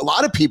there, a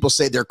lot of people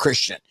say they're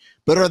Christian,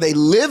 but are they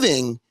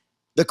living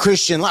the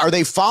Christian life? Are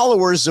they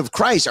followers of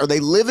Christ? Are they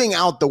living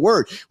out the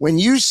word? When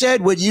you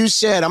said what you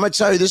said, I'm going to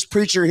tell you, this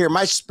preacher here,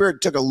 my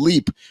spirit took a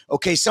leap.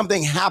 Okay,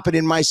 something happened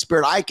in my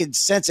spirit. I could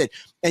sense it.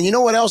 And you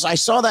know what else? I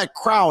saw that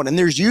crowd, and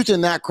there's youth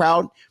in that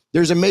crowd.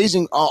 There's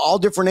amazing, all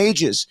different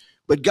ages.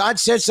 But God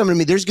said something to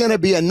me. There's going to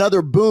be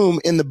another boom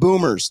in the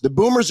boomers. The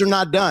boomers are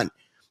not done.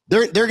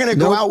 They're going to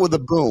go out with a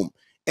boom.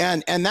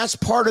 And that's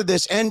part of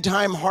this end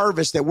time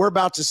harvest that we're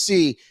about to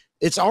see.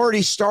 It's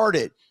already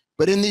started.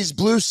 But in these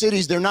blue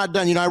cities, they're not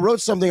done. I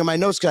wrote something in my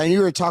notes because I knew you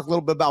were going to talk a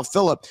little bit about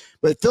Philip.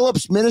 But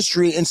Philip's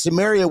ministry in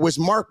Samaria was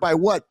marked by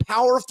what?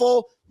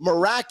 Powerful,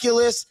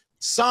 miraculous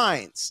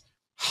signs.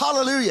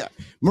 Hallelujah.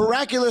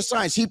 Miraculous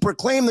signs. He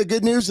proclaimed the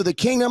good news of the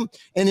kingdom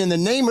and in the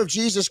name of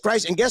Jesus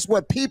Christ. And guess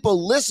what?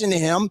 People listened to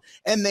him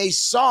and they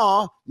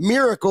saw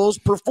miracles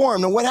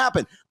performed. And what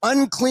happened?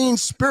 Unclean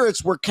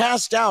spirits were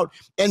cast out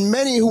and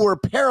many who were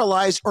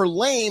paralyzed or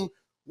lame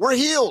were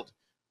healed.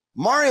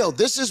 Mario,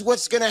 this is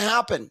what's going to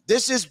happen.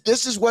 This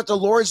is what the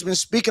Lord's been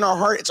speaking our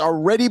heart. It's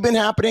already been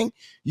happening.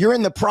 You're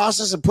in the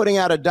process of putting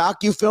out a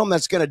docufilm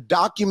that's going to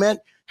document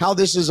how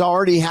this has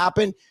already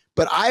happened.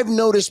 But I've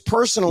noticed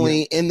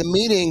personally in the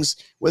meetings,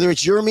 whether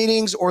it's your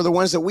meetings or the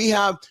ones that we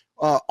have,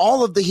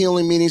 all of the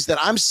healing meetings, that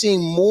I'm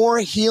seeing more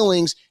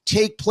healings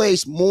take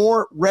place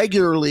more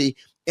regularly.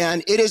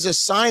 And it is a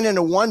sign and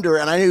a wonder.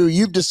 And I know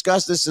you've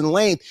discussed this in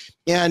length,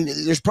 and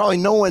there's probably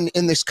no one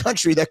in this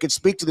country that could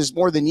speak to this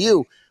more than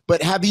you.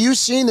 But have you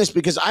seen this?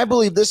 Because I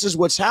believe this is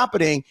what's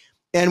happening.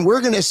 And we're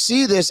going to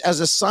see this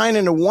as a sign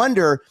and a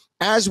wonder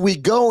as we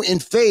go in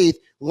faith,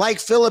 like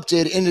Philip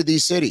did, into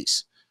these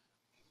cities.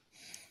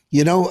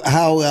 You know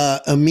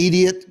how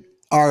immediate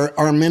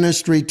our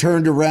ministry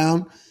turned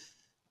around?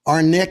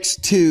 Our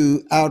next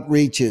 2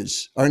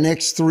 outreaches, our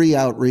next 3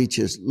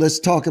 outreaches,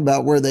 let's talk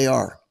about where they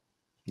are.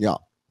 Yeah.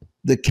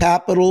 The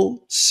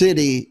capital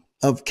city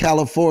of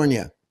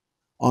California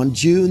on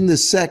June the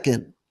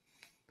 2nd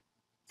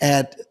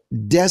at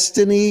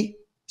Destiny,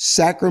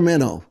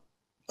 Sacramento,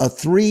 a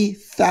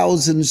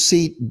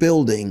 3,000-seat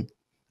building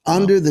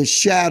under the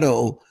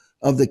shadow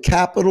of the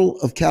capital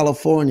of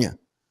California.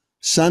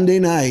 Sunday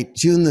night,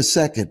 June the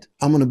 2nd,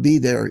 I'm going to be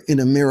there in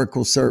a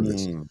miracle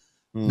service.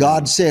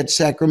 God said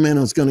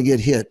Sacramento's going to get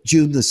hit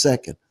June the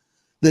 2nd.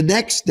 The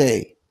next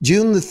day,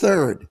 June the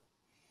 3rd,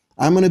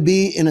 I'm going to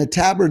be in a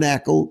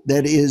tabernacle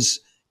that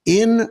is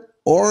in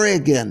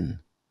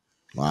Oregon.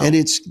 Wow. And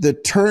it's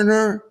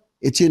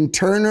in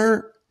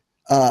Turner,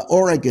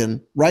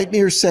 Oregon, right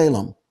near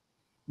Salem,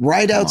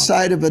 right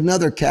outside of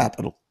another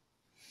capital.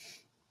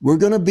 We're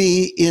going to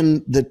be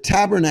in the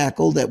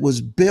tabernacle that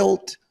was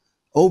built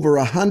over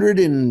 100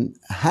 and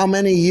how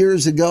many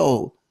years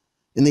ago,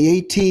 in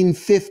the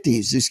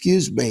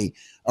 1850s,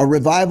 a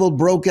revival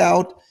broke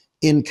out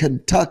in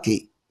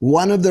Kentucky.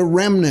 One of the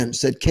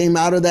remnants that came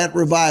out of that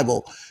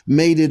revival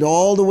made it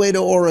all the way to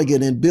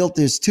Oregon and built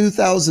this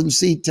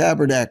 2,000-seat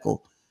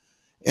tabernacle.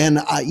 And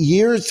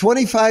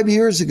 25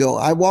 years ago,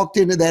 I walked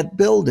into that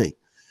building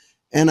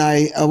and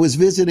I was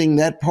visiting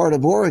that part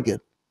of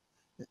Oregon.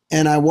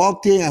 And I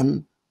walked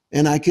in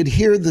and I could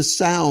hear the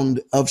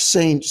sound of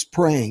saints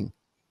praying.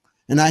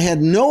 And I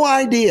had no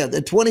idea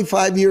that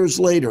 25 years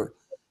later,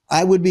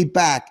 I would be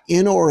back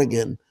in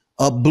Oregon,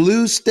 a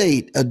blue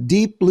state, a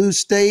deep blue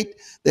state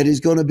that is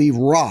going to be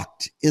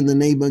rocked in the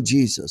name of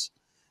Jesus.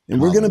 And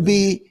we're going to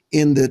be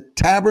in the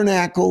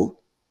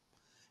tabernacle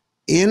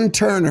in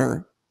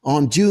Turner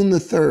on June the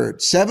 3rd,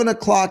 7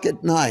 o'clock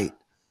at night.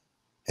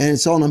 And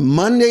it's on a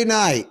Monday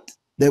night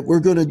that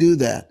we're going to do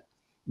that.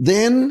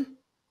 Then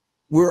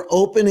we're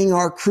opening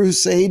our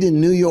crusade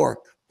in New York.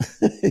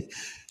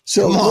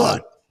 So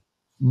look,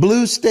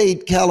 Blue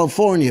State,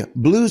 California,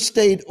 Blue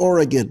State,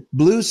 Oregon,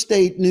 Blue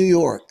State, New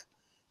York,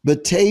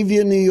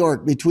 Batavia, New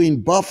York,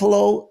 between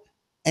Buffalo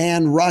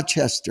and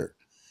Rochester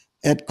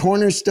at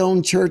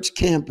Cornerstone Church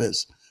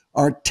campus.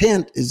 Our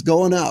tent is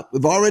going up.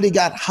 We've already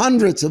got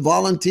hundreds of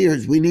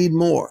volunteers. We need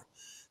more.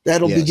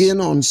 That'll begin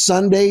on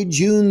Sunday,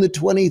 June the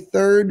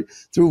 23rd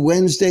through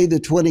Wednesday, the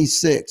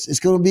 26th.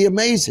 It's going to be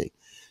amazing.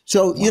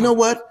 So you know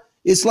what?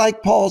 It's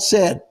like Paul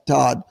said,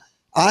 Todd,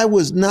 I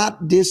was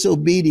not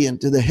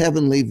disobedient to the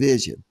heavenly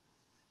vision.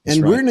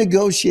 And we're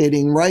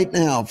negotiating right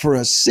now for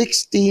a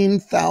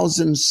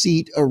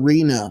 16,000-seat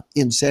arena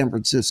in San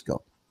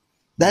Francisco.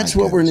 That's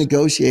what we're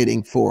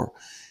negotiating for.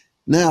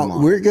 Now,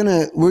 we're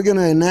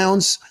gonna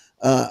announce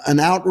an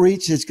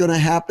outreach that's going to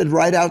happen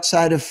right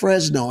outside of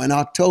Fresno in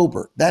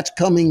October. That's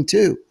coming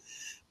too.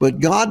 But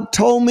God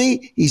told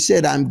me, he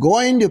said, I'm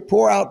going to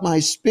pour out my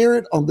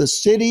spirit on the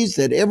cities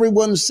that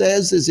everyone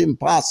says is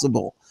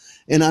impossible.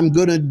 And I'm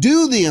going to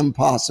do the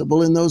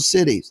impossible in those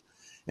cities.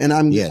 And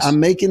I'm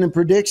making a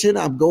prediction.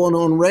 I'm going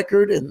on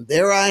record, and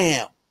there I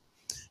am.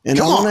 And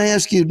I want to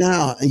ask you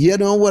now, you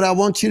know what I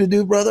want you to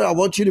do, brother? I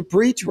want you to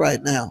preach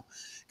right now,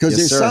 because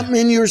there's something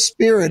in your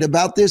spirit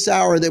about this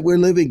hour that we're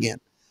living in.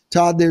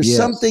 Todd, there's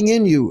something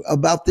in you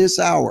about this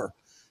hour.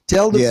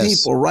 Tell the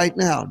people right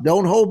now.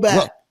 Don't hold back.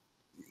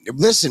 Well,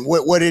 listen,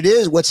 what it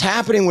is, what's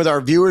happening with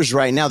our viewers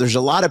right now, there's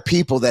a lot of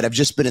people that have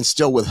just been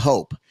instilled with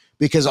hope,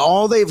 because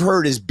all they've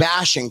heard is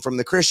bashing from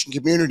the Christian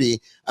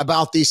community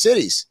about these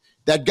cities.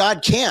 That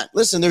God can't.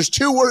 Listen, there's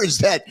two words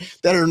that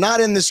are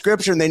not in the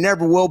scripture, and they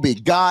never will be.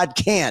 God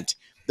can't.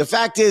 The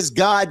fact is,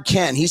 God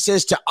can. He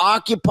says to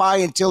occupy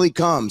until he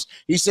comes.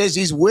 He says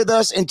he's with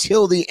us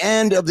until the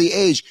end of the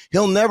age.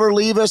 He'll never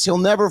leave us. He'll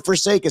never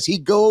forsake us. He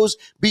goes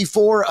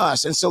before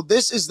us. And so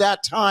this is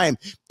that time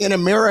in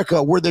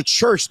America where the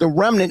church, the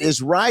remnant,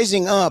 is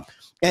rising up.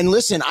 And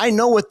listen, I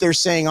know what they're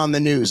saying on the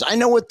news. I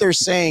know what they're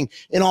saying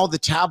in all the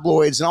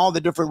tabloids and all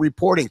the different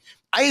reporting.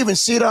 I even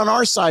see it on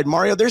our side,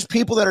 Mario. There's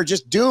people that are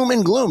just doom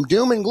and gloom.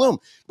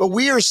 But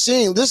we are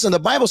seeing, listen, the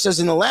Bible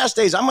says in the last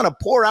days, I'm going to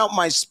pour out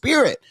my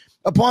spirit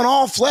upon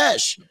all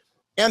flesh.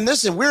 And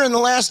listen, we're in the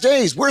last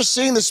days. We're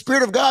seeing the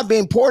Spirit of God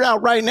being poured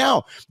out right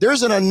now.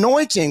 There's an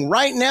anointing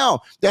right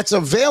now that's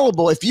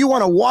available if you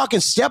want to walk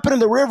and step into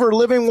the river of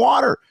living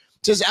water.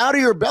 It says, out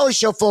of your belly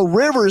shall flow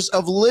rivers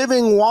of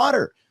living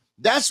water.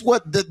 That's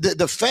what the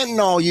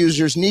fentanyl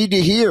users need to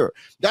hear.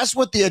 That's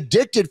what the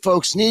addicted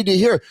folks need to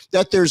hear,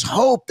 that there's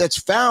hope that's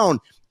found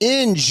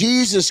in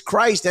Jesus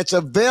Christ that's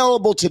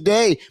available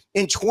today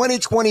in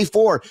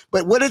 2024.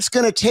 But what it's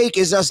going to take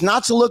is us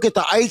not to look at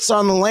the ites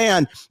on the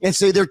land and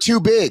say they're too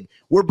big.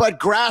 We're but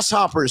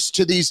grasshoppers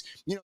to these,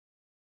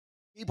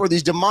 people,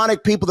 these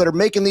demonic people that are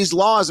making these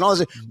laws and all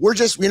this. We're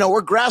just,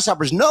 we're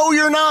grasshoppers. No,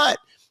 you're not.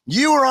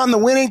 You are on the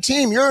winning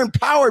team. You're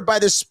empowered by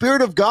the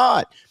Spirit of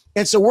God.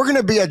 And so we're going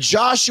to be a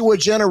Joshua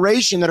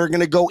generation that are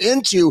going to go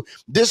into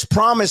this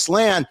promised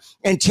land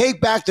and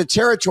take back the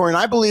territory. And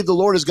I believe the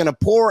Lord is going to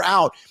pour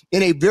out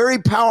in a very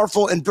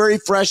powerful and very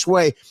fresh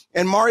way.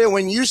 And Mario,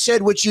 when you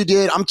said what you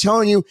did, I'm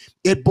telling you,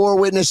 it bore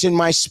witness in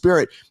my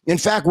spirit. In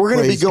fact, we're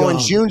going to be going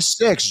June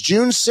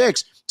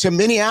 6th to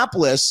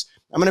Minneapolis.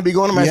 I'm going to be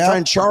going to my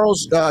friend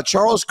Charles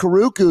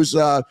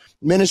Karuku's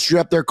ministry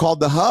up there called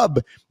The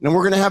Hub. And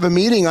we're going to have a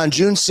meeting on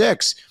June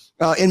 6th.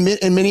 In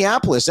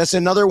Minneapolis. That's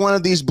another one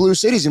of these blue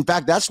cities. In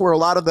fact, that's where a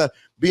lot of the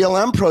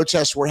BLM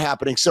protests were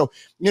happening. So,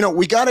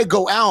 we got to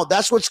go out.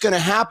 That's what's going to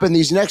happen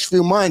these next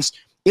few months.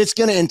 It's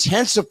going to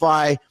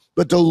intensify,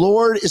 but the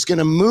Lord is going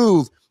to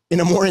move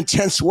in a more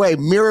intense way.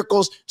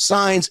 Miracles,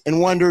 signs,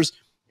 and wonders.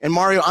 And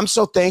Mario, I'm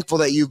so thankful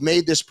that you've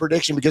made this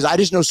prediction, because I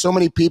just know so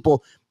many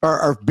people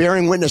are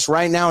bearing witness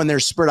right now in their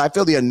spirit. I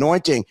feel the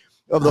anointing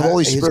of the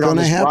Holy Spirit on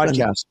this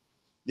broadcast.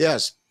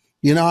 Yes.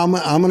 I'm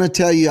going to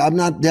tell you, I'm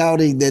not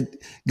doubting that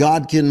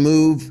God can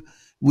move.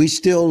 We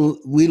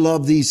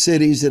love these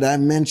cities that I've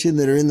mentioned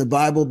that are in the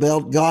Bible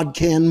Belt. God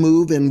can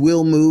move and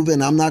will move,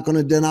 and I'm not going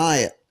to deny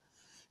it.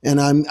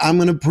 And I'm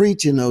going to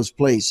preach in those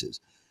places.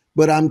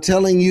 But I'm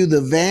telling you,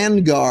 the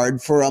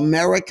vanguard for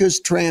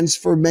America's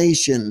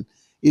transformation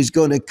is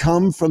going to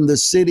come from the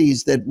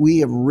cities that we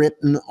have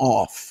written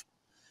off.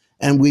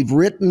 And we've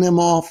written them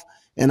off.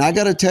 And I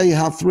got to tell you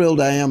how thrilled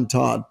I am,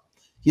 Todd.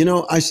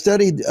 I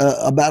studied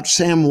about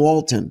Sam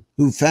Walton,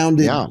 who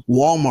founded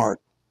Walmart.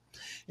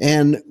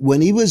 And when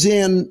he was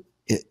in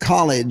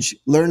college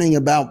learning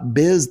about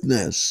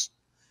business,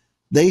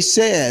 they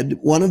said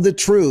one of the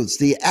truths,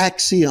 the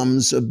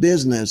axioms of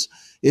business,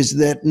 is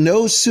that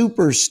no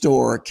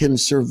superstore can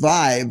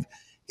survive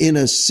in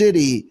a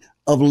city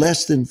of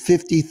less than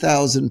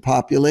 50,000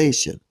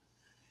 population.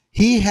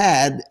 He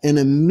had an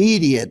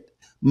immediate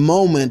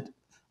moment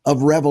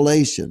of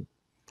revelation.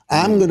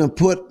 I'm going to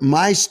put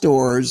my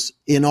stores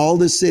in all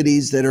the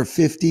cities that are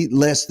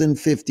less than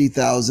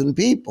 50,000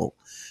 people,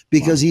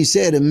 because he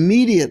said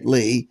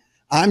immediately,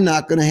 I'm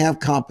not going to have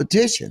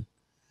competition.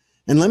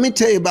 And let me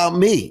tell you about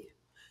me.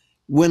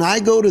 When I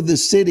go to the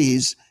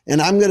cities,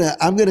 and I'm going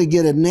to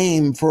get a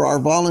name for our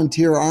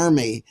volunteer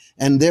army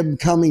and them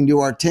coming to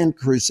our tent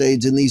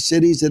crusades in these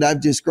cities that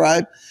I've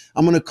described,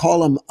 I'm going to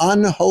call them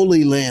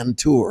Unholy Land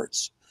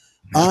Tours.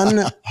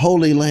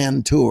 Unholy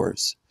Land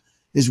Tours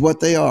is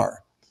what they are.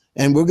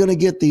 And we're going to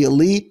get the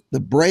elite, the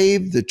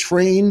brave, the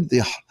trained,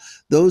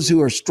 those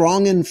who are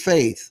strong in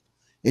faith.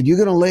 And you're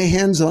going to lay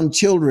hands on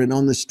children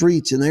on the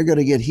streets, and they're going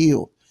to get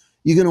healed.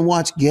 You're going to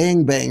watch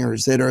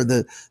gangbangers that are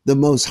the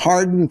most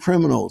hardened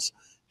criminals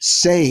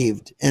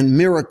saved, and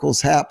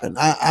miracles happen.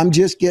 I'm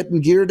just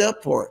getting geared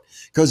up for it,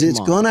 because it's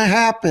going to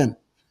happen.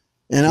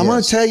 And I'm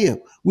going to tell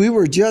you, we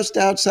were just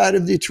outside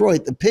of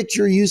Detroit. The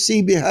picture you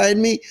see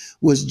behind me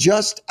was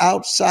just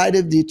outside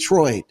of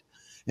Detroit.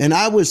 And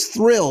I was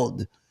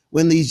thrilled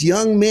when these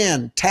young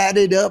men,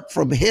 tatted up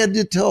from head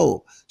to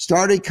toe,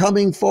 started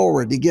coming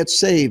forward to get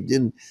saved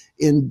in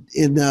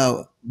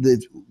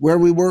where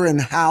we were in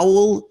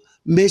Howell,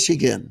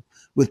 Michigan,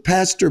 with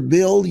Pastor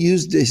Bill,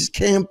 used his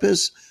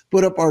campus,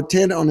 put up our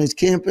tent on his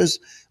campus.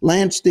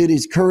 Lance did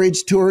his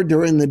courage tour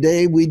during the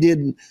day. We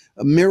did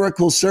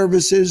miracle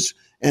services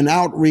and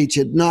outreach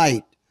at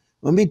night.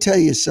 Let me tell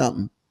you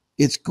something.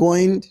 It's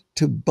going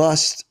to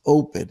bust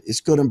open.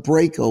 It's going to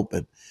break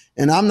open.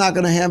 And I'm not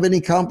going to have any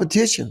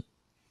competition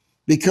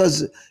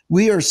because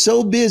we are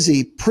so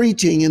busy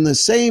preaching in the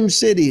same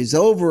cities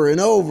over and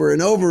over and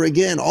over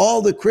again.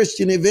 All the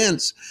Christian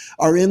events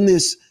are in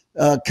this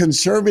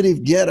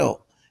conservative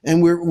ghetto,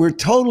 and we're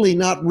totally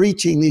not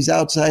reaching these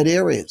outside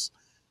areas.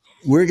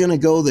 We're going to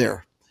go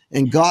there,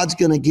 and God's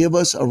going to give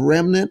us a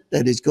remnant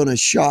that is going to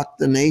shock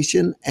the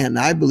nation and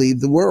I believe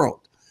the world.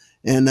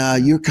 And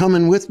you're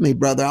coming with me,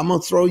 brother. I'm going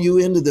to throw you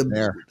into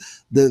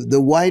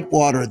the white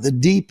water, the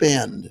deep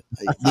end,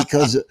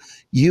 because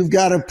you've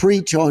got to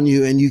preach on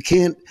you, and you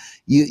can't.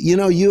 You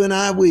know, you and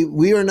I,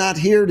 we are not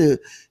here to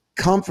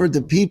comfort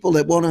the people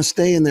that want to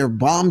stay in their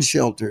bomb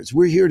shelters.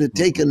 We're here to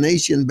take a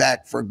nation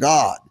back for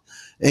God.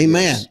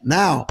 Amen. Yes.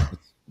 Now,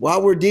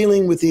 while we're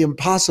dealing with the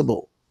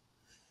impossible,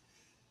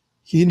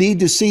 you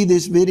need to see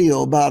this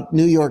video about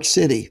New York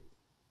City.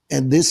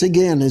 And this,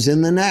 again, is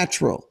in the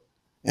natural.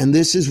 And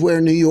this is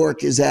where New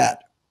York is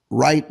at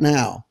right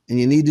now. And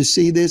you need to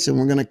see this, and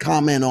we're going to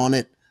comment on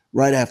it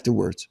right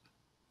afterwards.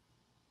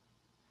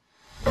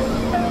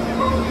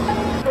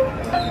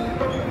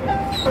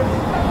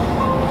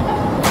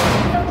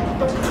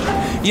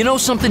 You know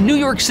something? New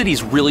York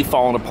City's really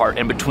fallen apart,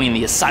 and between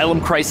the asylum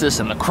crisis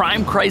and the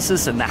crime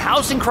crisis and the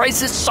housing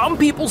crisis, some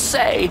people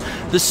say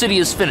the city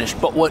is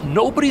finished. But what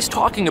nobody's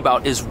talking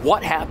about is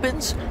what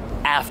happens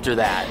after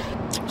that.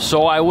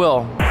 So I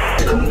will.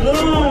 Come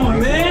on,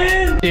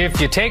 man!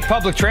 If you take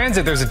public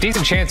transit, there's a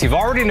decent chance you've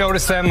already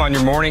noticed them on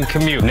your morning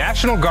commute.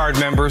 National Guard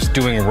members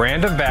doing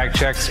random bag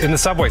checks in the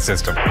subway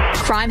system.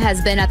 Crime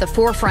has been at the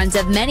forefront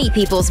of many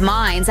people's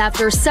minds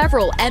after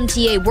several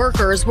MTA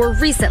workers were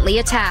recently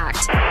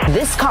attacked.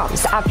 This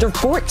comes after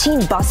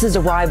 14 buses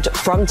arrived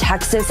from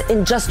Texas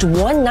in just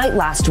one night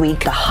last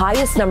week, the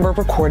highest number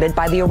recorded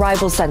by the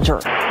arrival center.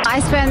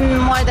 I spend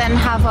more than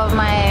half of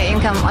my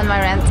income on my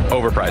rent.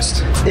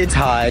 Overpriced. It's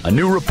high. A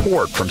new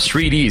report from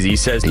Street Easy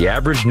says the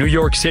average New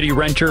York City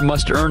renter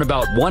must earn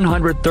about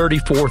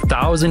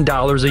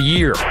 $134,000 a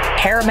year.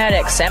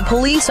 Paramedics and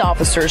police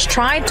officers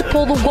tried to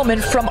pull the woman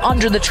from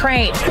under the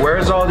train.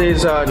 Where's all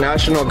these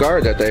National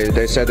Guard that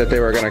they said that they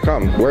were going to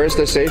come? Where's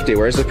the safety?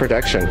 Where's the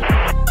protection?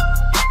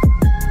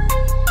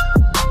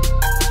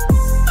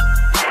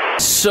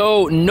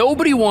 So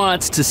nobody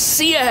wants to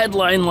see a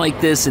headline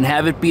like this and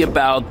have it be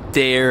about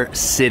their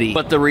city.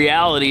 But the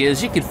reality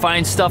is you can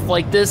find stuff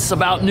like this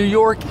about New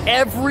York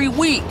every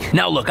week.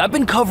 Now look, I've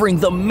been covering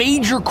the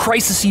major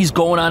crises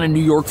going on in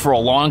New York for a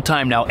long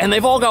time now, and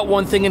they've all got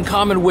one thing in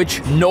common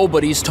which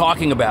nobody's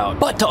talking about.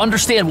 But to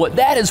understand what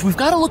that is, we've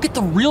got to look at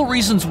the real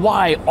reasons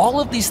why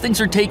all of these things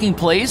are taking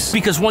place,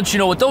 because once you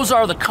know what those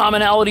are, the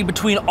commonality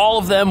between all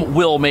of them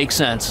will make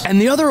sense.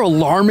 And the other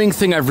alarming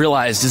thing I've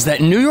realized is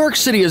that New York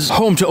City is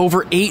home to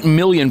over 8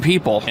 million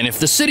people. And if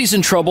the city's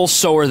in trouble,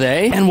 so are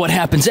they. And what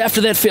happens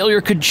after that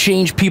failure could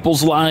change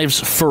people's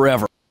lives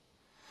forever.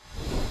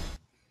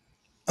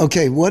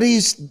 Okay, what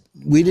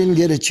we didn't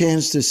get a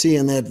chance to see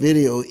in that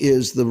video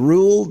is the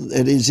rule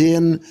that is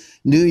in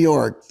New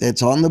York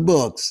that's on the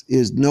books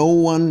is no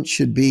one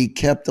should be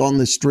kept on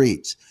the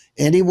streets.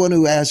 Anyone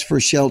who asks for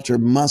shelter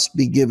must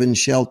be given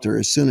shelter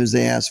as soon as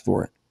they ask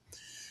for it.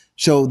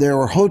 So there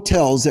were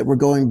hotels that were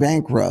going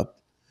bankrupt,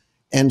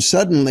 and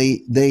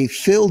suddenly they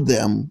filled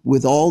them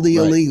with all the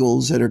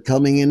illegals that are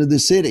coming into the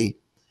city.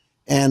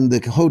 And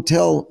the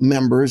hotel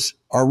members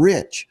are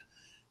rich.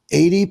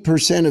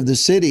 80% of the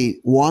city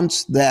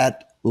wants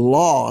that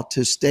law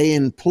to stay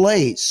in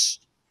place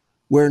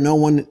where no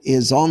one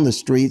is on the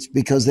streets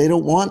because they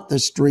don't want the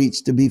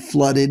streets to be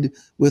flooded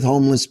with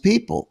homeless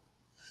people.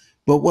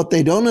 But what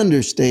they don't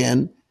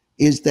understand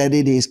is that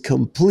it is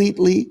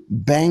completely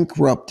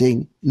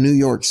bankrupting New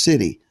York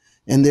City.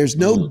 And there's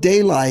no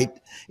daylight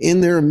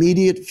in their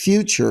immediate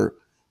future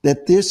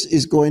that this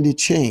is going to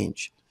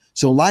change.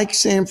 So like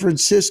San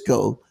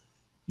Francisco,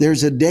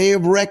 there's a day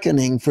of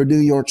reckoning for New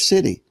York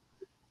City,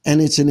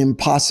 and it's an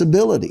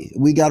impossibility.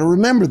 We got to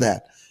remember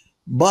that.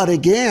 But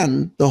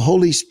again, the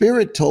Holy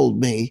Spirit told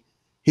me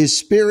his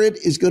spirit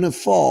is going to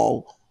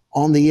fall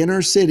on the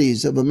inner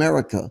cities of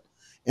America,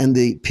 and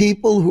the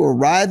people who are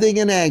writhing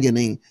in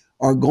agony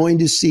are going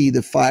to see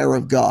the fire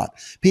of God.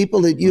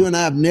 People that you and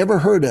I have never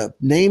heard of,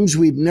 names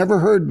we've never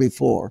heard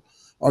before,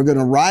 are going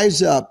to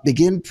rise up,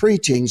 begin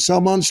preaching,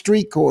 some on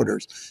street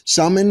corners,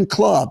 some in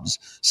clubs,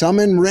 some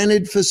in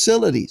rented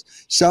facilities.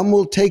 Some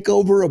will take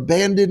over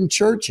abandoned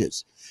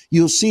churches.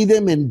 You'll see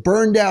them in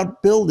burned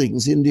out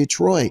buildings in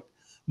Detroit.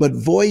 But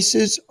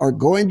voices are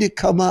going to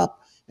come up,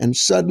 and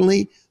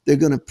suddenly they're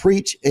going to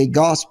preach a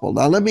gospel.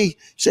 Now, let me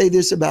say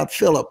this about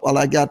Philip while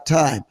I got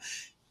time.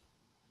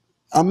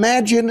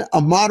 Imagine a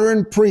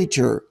modern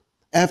preacher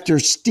after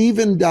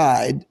Stephen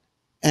died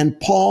and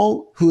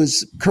Paul, who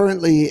is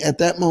currently at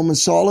that moment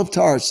Saul of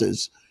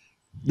Tarsus,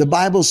 the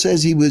Bible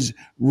says he was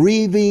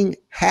wreaking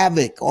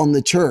havoc on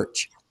the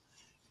church,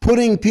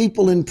 putting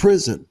people in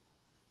prison.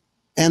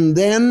 And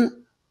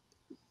then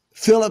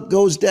Philip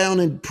goes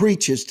down and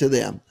preaches to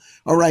them.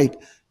 All right,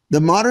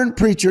 the modern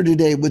preacher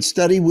today would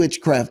study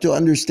witchcraft to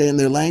understand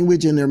their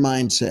language and their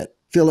mindset.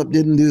 Philip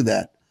didn't do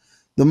that.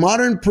 The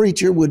modern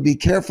preacher would be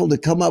careful to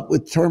come up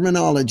with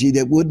terminology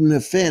that wouldn't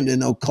offend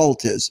an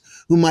occultist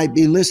who might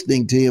be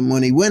listening to him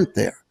when he went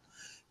there.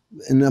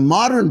 And the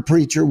modern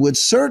preacher would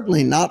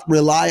certainly not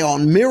rely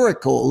on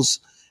miracles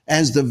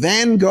as the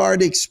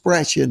vanguard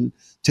expression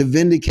to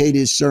vindicate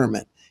his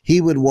sermon. He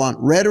would want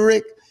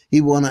rhetoric,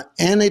 he wanted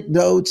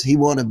anecdotes, he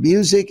wanted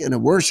music and a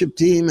worship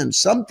team and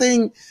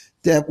something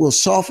that will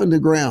soften the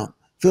ground.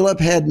 Philip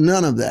had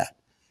none of that.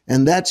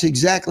 And that's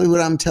exactly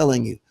what I'm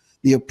telling you.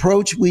 The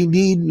approach we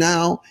need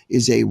now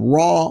is a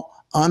raw,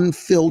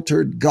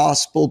 unfiltered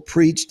gospel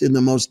preached in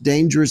the most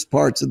dangerous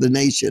parts of the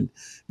nation,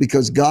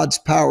 because God's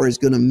power is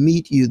going to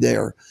meet you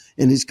there,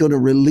 and it's going to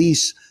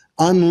release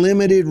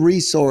unlimited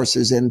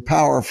resources and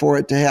power for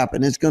it to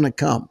happen. It's going to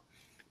come.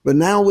 But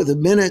now with a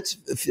minute,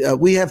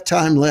 we have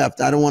time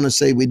left. I don't want to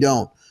say we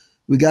don't.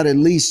 We got at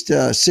least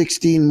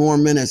 16 more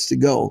minutes to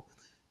go.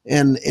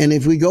 And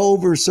if we go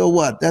over, so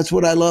what? That's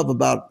what I love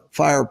about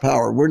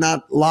firepower. We're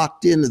not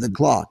locked into the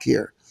clock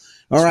here.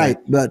 All right,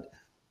 but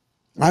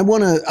I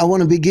want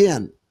to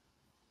begin.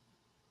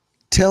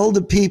 Tell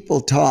the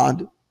people,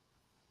 Todd,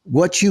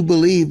 what you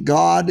believe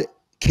God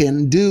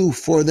can do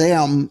for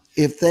them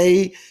if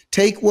they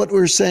take what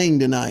we're saying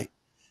tonight.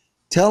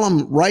 Tell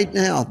them right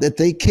now that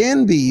they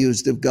can be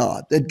used of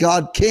God, that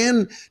God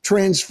can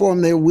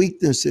transform their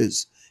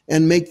weaknesses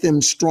and make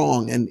them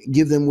strong and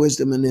give them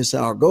wisdom in this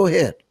hour. Go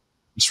ahead.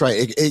 That's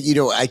right.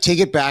 I take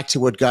it back to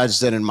what God's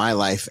done in my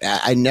life.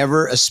 I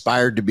never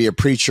aspired to be a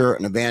preacher,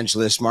 an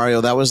evangelist,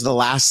 Mario. That was the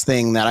last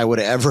thing that I would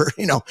have ever,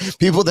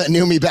 people that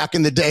knew me back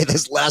in the day,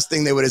 this last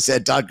thing they would have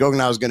said Todd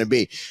Coconato was going to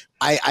be.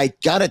 I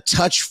got a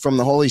touch from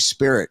the Holy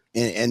Spirit,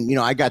 and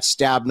I got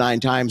stabbed 9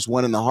 times,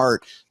 one in the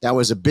heart. That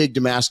was a big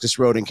Damascus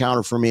Road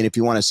encounter for me. And if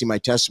you want to see my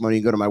testimony,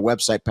 you can go to my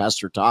website,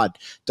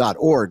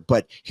 pastortodd.org.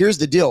 But here's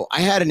the deal. I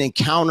had an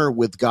encounter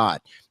with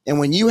God. And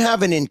when you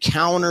have an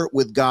encounter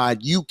with God,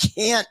 you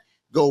can't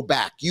go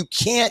back. You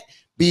can't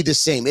be the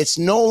same. It's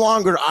no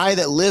longer I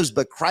that lives,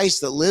 but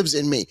Christ that lives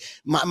in me.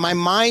 My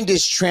mind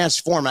is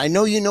transformed. I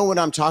know you know what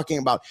I'm talking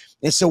about.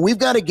 And so we've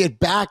got to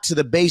get back to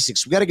the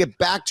basics. We got to get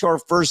back to our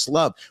first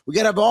love. We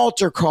got to have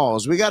altar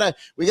calls. We got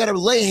to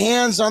lay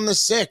hands on the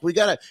sick. We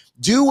got to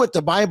do what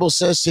the Bible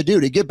says to do,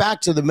 to get back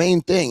to the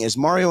main thing, as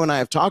Mario and I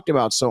have talked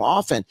about so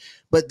often.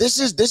 But this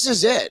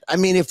is it. I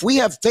mean, if we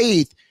have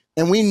faith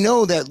and we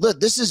know that,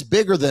 look, this is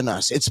bigger than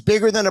us. It's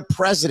bigger than a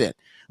president.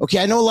 Okay,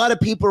 I know a lot of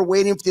people are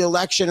waiting for the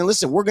election, and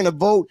listen, we're going to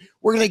vote.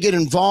 We're going to get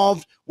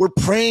involved. We're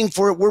praying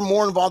for it. We're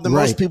more involved than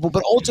most people,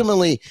 but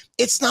ultimately,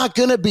 it's not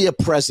going to be a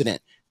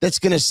president that's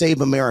going to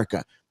save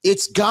America.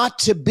 It's got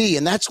to be,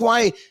 and that's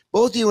why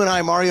both you and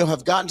I, Mario,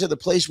 have gotten to the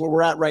place where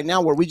we're at right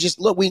now, where we just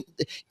look.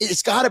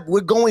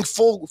 We're going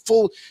full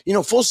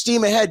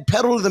steam ahead,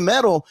 pedal to the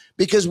metal,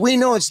 because we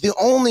know it's the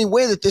only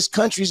way that this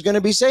country is going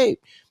to be saved.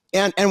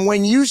 And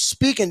when you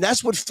speak, and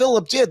that's what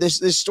Philip did,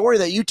 this story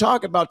that you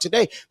talk about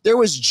today, there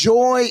was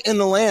joy in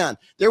the land.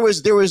 There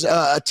was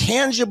a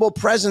tangible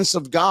presence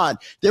of God.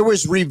 There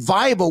was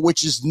revival,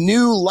 which is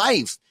new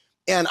life.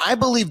 And I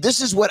believe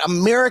this is what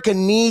America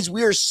needs.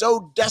 We are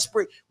so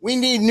desperate. We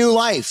need new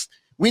life.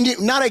 We need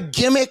not a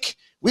gimmick.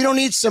 We don't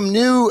need some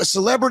new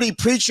celebrity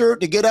preacher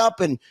to get up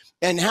and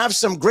have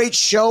some great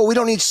show. We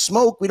don't need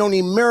smoke. We don't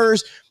need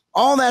mirrors,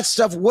 all that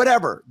stuff,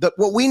 whatever.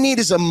 What we need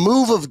is a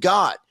move of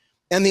God.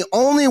 And the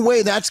only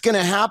way that's going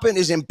to happen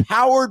is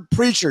empowered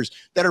preachers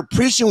that are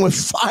preaching with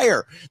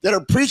fire, that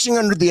are preaching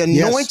under the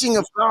anointing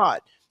of God.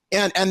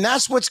 And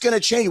that's what's going to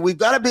change. We've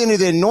got to be into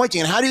the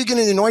anointing. And how do you get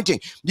into the anointing?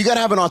 You got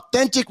to have an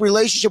authentic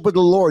relationship with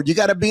the Lord. You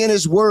got to be in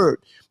his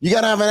word. You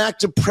got to have an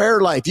active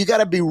prayer life. You got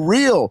to be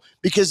real,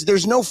 because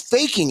there's no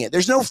faking it.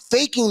 There's no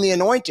faking the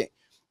anointing.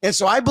 And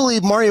so I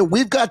believe, Mario,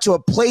 we've got to a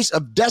place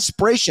of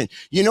desperation.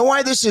 You know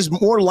why this is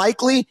more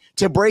likely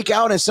to break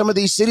out in some of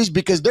these cities?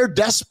 Because they're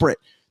desperate.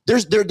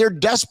 They're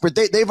desperate.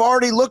 They've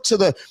already looked to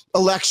the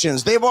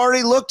elections. They've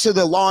already looked to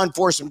the law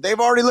enforcement. They've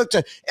already looked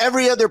to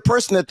every other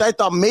person that they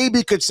thought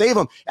maybe could save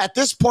them. At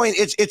this point,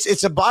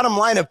 it's a bottom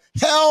line of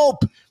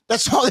help.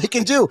 That's all they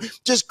can do.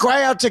 Just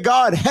cry out to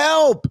God,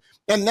 help.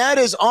 And that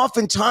is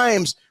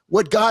oftentimes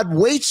what God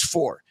waits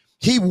for.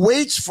 He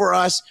waits for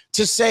us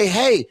to say,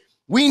 hey,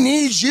 we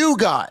need you,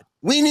 God.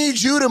 We need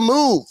you to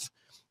move.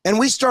 And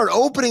we start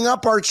opening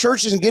up our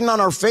churches and getting on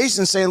our face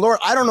and saying, Lord,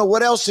 I don't know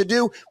what else to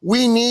do.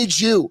 We need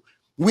you.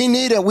 We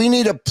need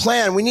a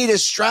plan. We need a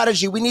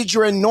strategy. We need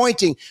your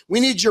anointing. We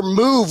need your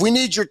move. We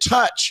need your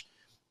touch.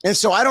 And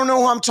so I don't know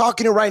who I'm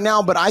talking to right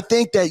now, but I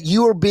think that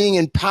you are being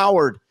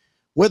empowered,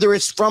 whether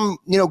it's from,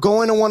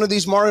 going to one of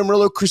these Mario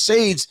Murillo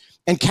crusades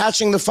and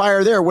catching the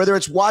fire there, whether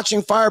it's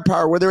watching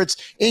Firepower, whether it's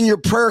in your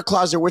prayer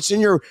closet, whether it's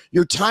in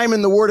your time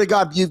in the Word of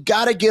God. You've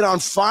got to get on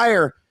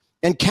fire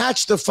and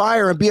catch the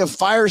fire and be a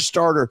fire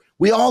starter.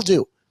 We all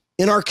do,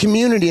 in our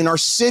community, in our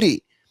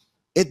city.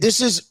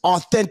 This is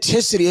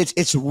authenticity.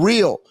 It's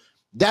real.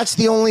 That's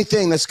the only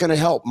thing that's going to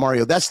help,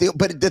 Mario. But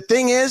the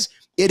thing is,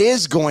 it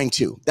is going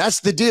to.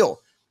 That's the deal,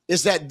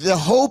 is that the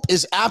hope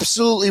is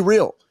absolutely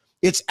real.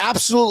 It's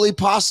absolutely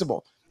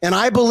possible. And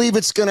I believe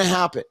it's going to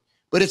happen.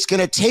 But it's going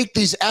to take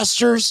these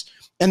Esthers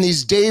and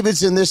these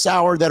Davids in this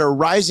hour that are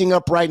rising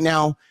up right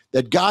now,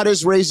 that God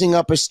is raising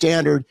up a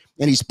standard,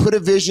 and he's put a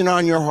vision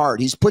on your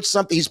heart. He's put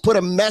something, he's put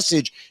a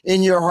message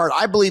in your heart.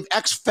 I believe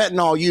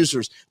ex-fentanyl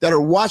users that are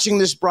watching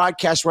this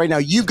broadcast right now,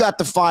 you got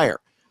the fire.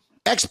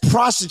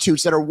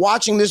 Ex-prostitutes that are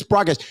watching this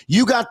broadcast,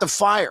 you got the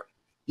fire.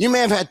 You may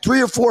have had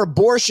 3 or 4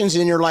 abortions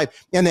in your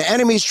life, and the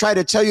enemies try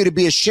to tell you to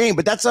be ashamed,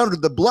 but that's under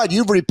the blood.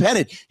 You've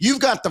repented.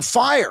 You've got the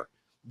fire.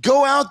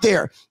 Go out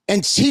there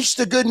and teach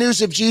the good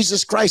news of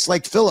Jesus Christ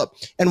like Philip,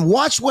 and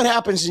watch what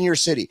happens in your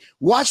city.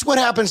 Watch what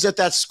happens at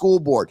that school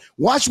board.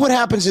 Watch what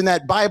happens in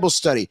that Bible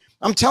study.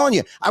 I'm telling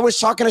you, I was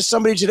talking to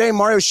somebody today,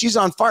 Mario, she's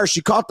on fire.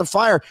 She caught the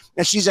fire,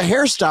 and she's a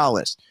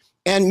hairstylist.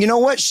 And you know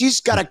what? She's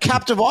got a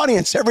captive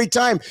audience every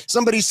time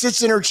somebody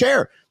sits in her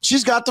chair.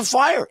 She's got the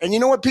fire. And you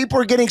know what? People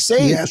are getting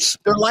saved. Yes.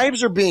 Their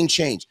lives are being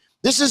changed.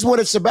 This is what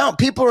it's about.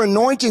 People are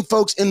anointing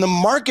folks in the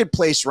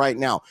marketplace right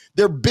now.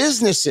 Their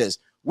businesses.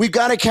 We've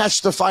got to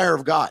catch the fire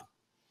of God.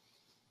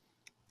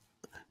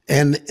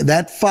 And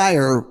that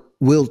fire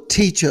will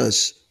teach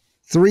us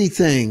 3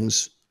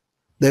 things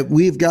that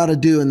we've got to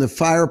do in the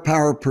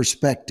firepower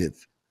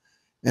perspective.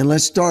 And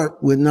let's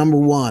start with number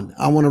 1.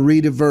 I want to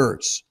read a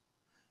verse,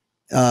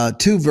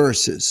 2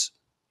 verses.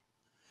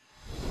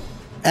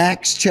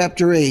 Acts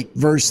chapter 8,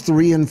 verse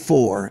 3 and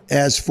 4.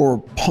 As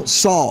for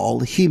Saul,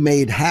 he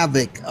made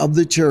havoc of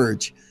the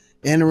church,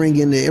 entering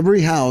into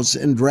every house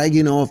and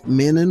dragging off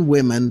men and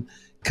women,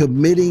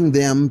 committing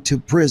them to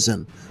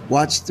prison.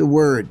 Watch the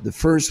word, the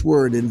first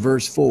word in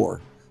verse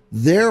 4.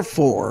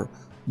 Therefore,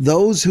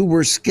 those who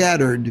were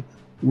scattered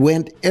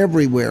went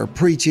everywhere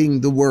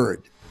preaching the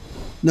word.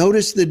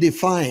 Notice the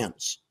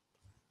defiance.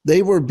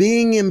 They were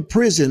being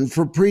imprisoned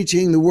for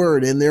preaching the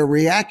word, and their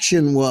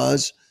reaction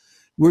was,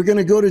 we're going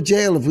to go to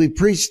jail if we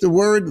preach the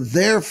word,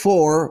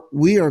 therefore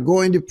we are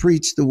going to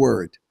preach the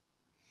word.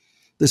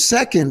 The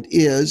second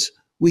is,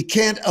 we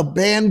can't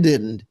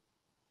abandon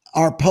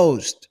our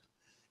post.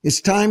 It's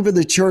time for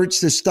the church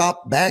to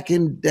stop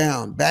backing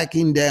down,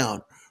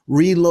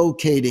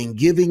 relocating,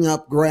 giving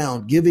up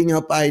ground, giving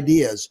up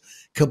ideas,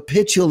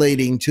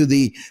 capitulating to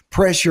the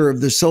pressure of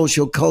the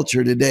social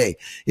culture today.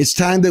 It's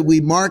time that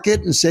we mark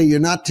it and say, you're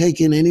not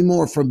taking any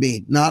more from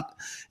me.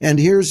 And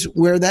here's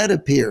where that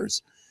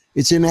appears.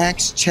 It's in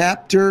Acts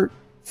chapter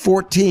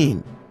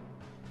 14,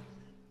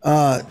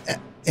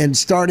 and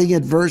starting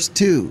at verse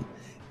 2.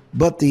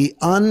 But the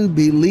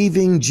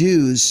unbelieving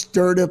Jews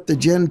stirred up the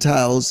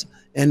Gentiles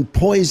and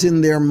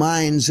poisoned their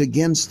minds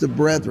against the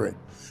brethren.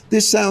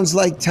 This sounds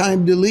like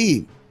time to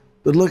leave.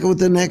 But look at what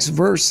the next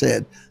verse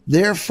said.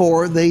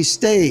 Therefore they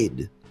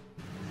stayed.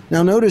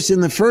 Now notice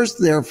in the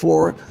first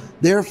therefore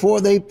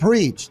they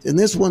preached. And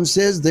this one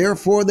says,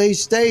 therefore they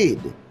stayed.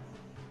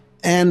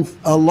 And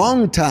a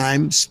long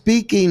time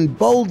speaking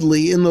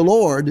boldly in the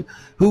Lord,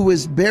 who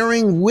was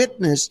bearing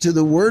witness to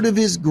the word of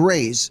his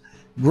grace,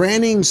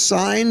 granting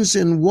signs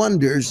and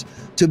wonders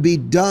to be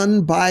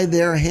done by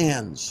their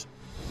hands.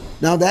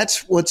 Now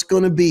that's what's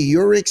going to be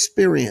your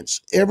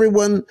experience.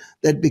 Everyone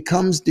that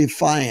becomes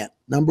defiant.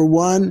 Number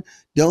 1,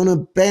 don't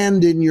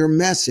abandon your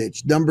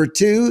message. Number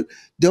 2,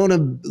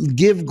 don't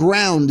give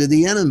ground to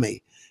the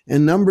enemy.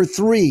 And number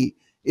 3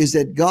 is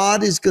that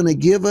God is going to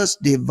give us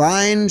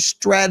divine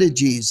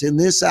strategies in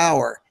this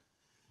hour.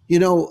 You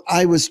know,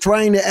 I was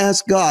trying to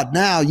ask God,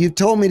 now you've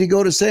told me to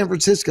go to San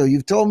Francisco.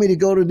 You've told me to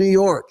go to New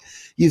York.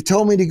 You've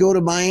told me to go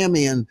to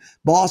Miami and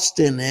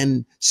Boston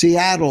and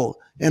Seattle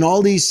and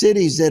all these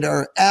cities that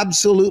are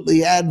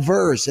absolutely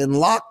adverse and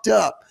locked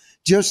up,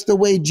 just the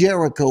way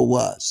Jericho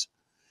was.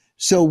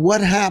 So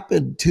what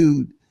happened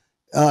to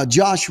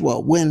Joshua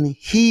when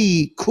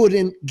he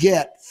couldn't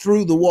get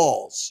through the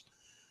walls?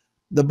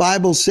 The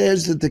Bible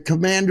says that the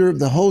commander of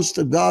the host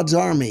of God's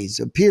armies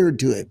appeared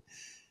to him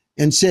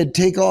and said,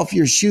 take off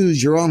your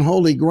shoes, you're on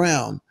holy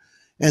ground.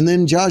 And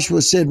then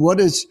Joshua said, what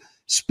is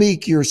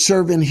speak, your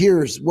servant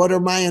hears? What are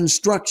my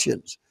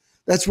instructions?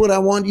 That's what I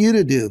want you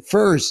to do.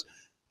 First,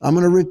 I'm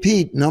going to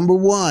repeat. Number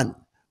 1,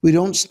 we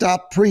don't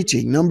stop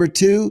preaching. Number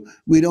 2,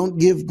 we don't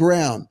give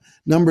ground.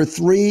 Number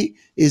 3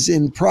 is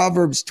in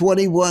Proverbs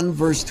 21,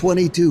 verse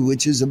 22,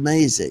 which is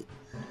amazing.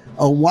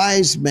 A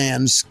wise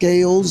man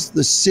scales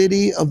the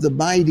city of the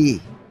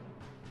mighty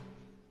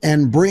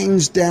and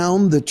brings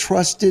down the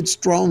trusted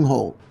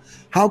stronghold.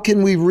 How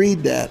can we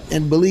read that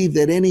and believe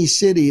that any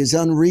city is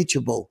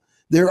unreachable?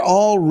 They're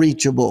all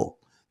reachable.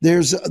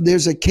 There's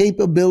a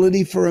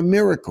capability for a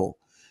miracle.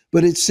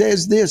 But it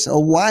says this, a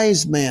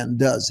wise man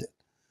does it.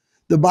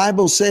 The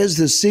Bible says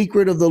the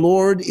secret of the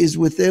Lord is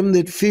with them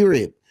that fear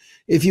him.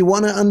 If you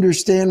want to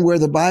understand where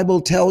the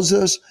Bible tells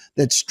us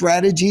that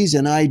strategies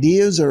and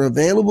ideas are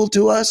available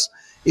to us,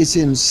 it's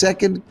in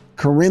 2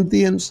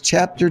 Corinthians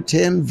chapter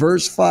 10,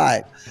 verse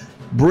 5.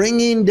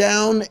 Bringing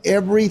down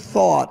every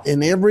thought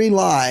and every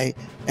lie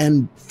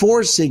and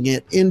forcing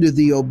it into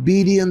the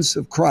obedience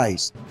of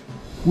Christ.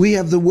 We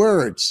have the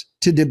words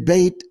to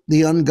debate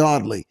the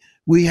ungodly.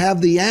 We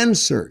have the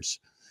answers.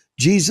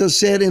 Jesus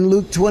said in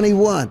Luke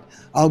 21,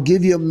 I'll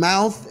give you a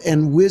mouth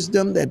and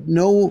wisdom that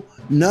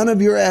none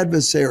of your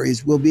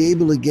adversaries will be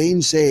able to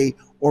gainsay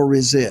or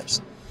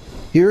resist.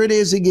 Here it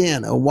is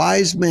again. A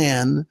wise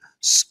man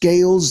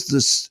scales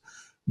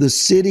the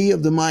city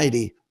of the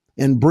mighty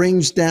and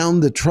brings down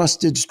the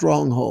trusted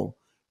stronghold.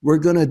 We're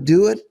going to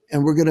do it,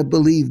 and we're going to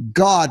believe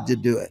God to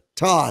do it.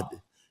 Todd,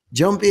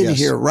 jump in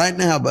here right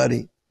now,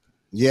 buddy.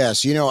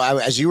 Yes. You know,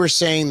 as you were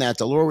saying that,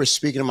 the Lord was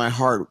speaking to my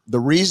heart. The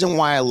reason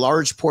why a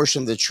large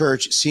portion of the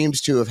church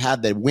seems to have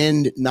had the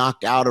wind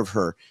knocked out of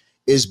her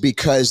is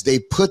because they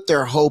put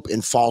their hope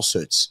in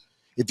falsehoods.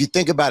 If you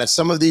think about it,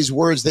 some of these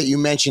words that you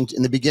mentioned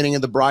in the beginning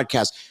of the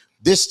broadcast,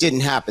 this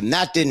didn't happen,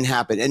 that didn't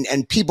happen.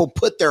 And people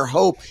put their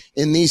hope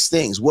in these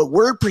things. What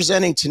we're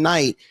presenting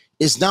tonight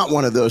is not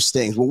one of those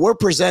things. What we're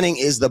presenting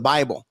is the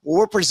Bible. What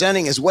we're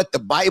presenting is what the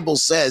Bible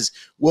says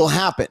will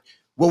happen.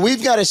 What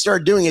we've got to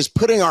start doing is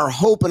putting our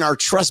hope and our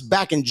trust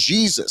back in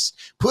Jesus,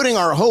 putting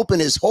our hope in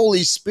his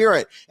Holy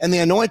Spirit and the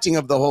anointing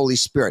of the Holy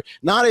Spirit,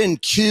 not in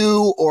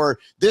Q or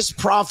this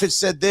prophet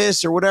said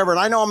this or whatever. And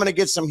I know I'm going to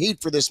get some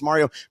heat for this,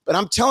 Mario, but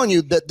I'm telling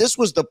you that this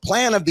was the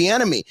plan of the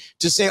enemy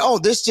to say, oh,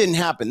 this didn't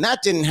happen,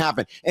 that didn't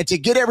happen, and to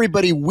get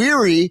everybody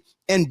weary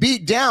and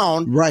beat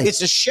down. Right.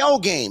 It's a shell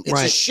game.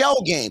 It's a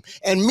shell game.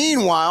 And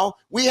meanwhile,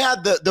 we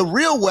had the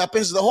real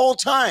weapons the whole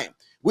time.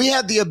 We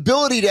had the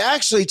ability to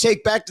actually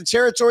take back the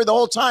territory the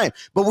whole time,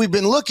 but we've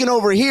been looking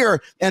over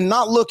here and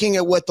not looking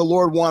at what the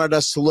Lord wanted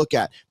us to look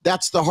at.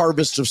 That's the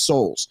harvest of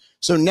souls.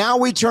 So now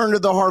we turn to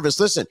the harvest.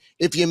 Listen,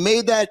 if you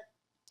made that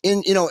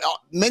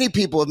many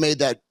people have made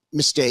that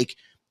mistake,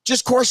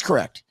 just course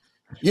correct.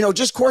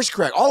 Just course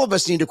correct. All of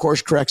us need to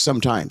course correct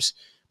sometimes.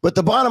 But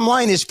the bottom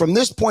line is, from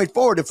this point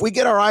forward, if we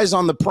get our eyes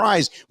on the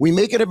prize, we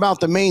make it about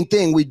the main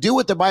thing. We do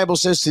what the Bible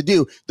says to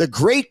do. The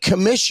Great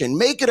Commission,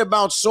 make it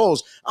about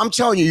souls. I'm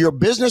telling you, your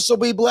business will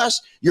be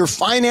blessed, your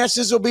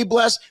finances will be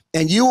blessed,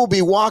 and you will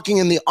be walking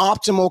in the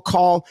optimal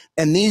call,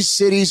 and these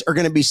cities are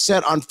going to be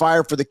set on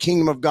fire for the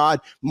kingdom of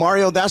God.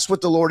 Mario, that's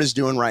what the Lord is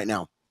doing right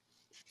now.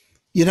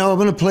 I'm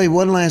going to play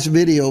one last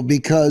video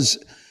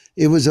because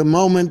it was a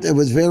moment that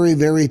was very,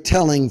 very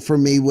telling for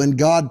me when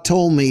God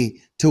told me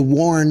to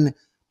warn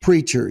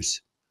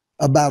preachers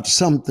about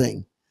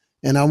something.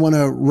 And I want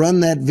to run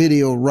that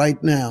video right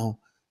now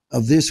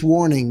of this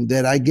warning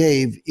that I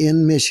gave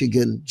in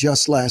Michigan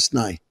just last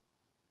night.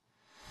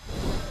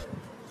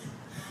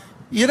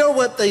 You know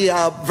what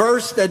the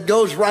verse that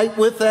goes right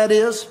with that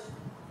is?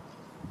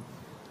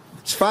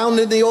 It's found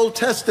in the Old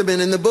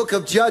Testament in the book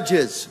of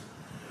Judges,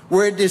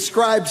 where it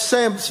describes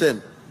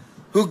Samson,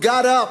 who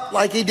got up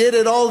like he did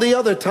at all the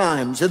other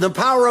times, and the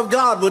power of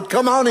God would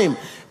come on him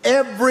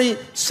every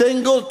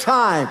single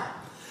time.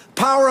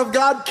 Power of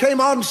God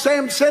came on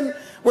Samson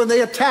when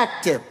they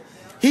attacked him.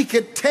 He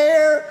could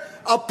tear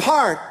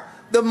apart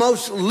the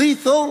most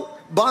lethal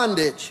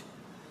bondage.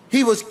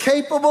 He was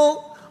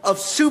capable of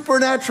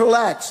supernatural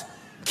acts,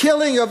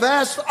 killing a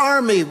vast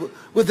army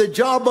with the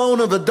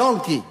jawbone of a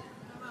donkey.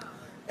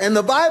 And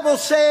the Bible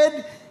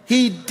said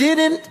he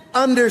didn't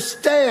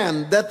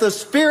understand that the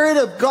Spirit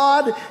of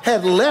God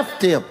had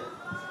left him.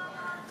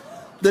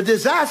 The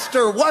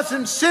disaster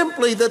wasn't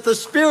simply that the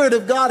Spirit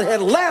of God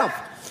had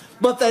left,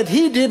 but that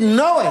he didn't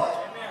know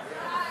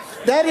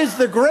it. That is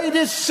the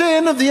greatest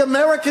sin of the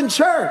American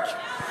church.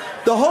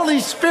 The Holy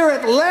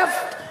Spirit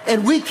left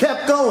and we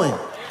kept going.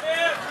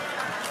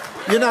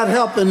 You're not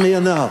helping me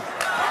enough.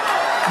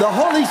 The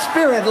Holy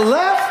Spirit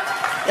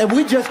left and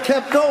we just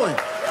kept going.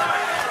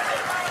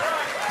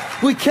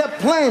 We kept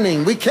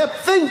planning, we kept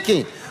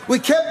thinking, we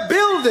kept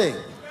building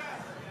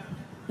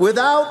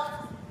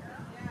without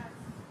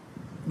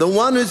the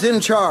one who's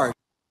in charge.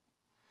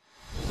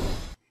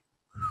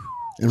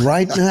 And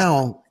right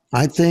now,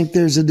 I think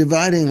there's a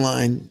dividing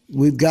line.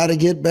 We've got to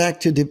get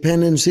back to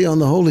dependency on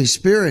the Holy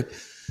Spirit.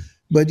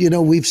 But,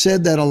 we've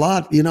said that a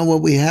lot.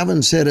 What we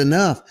haven't said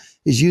enough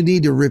is you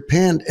need to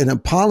repent and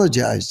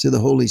apologize to the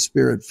Holy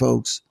Spirit,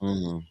 folks,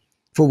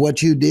 for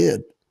what you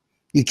did.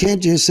 You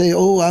can't just say,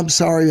 oh, I'm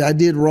sorry, I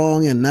did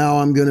wrong, and now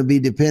I'm going to be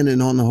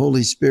dependent on the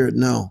Holy Spirit.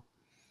 No.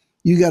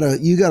 You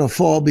gotta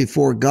fall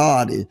before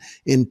God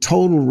in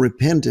total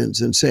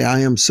repentance and say, I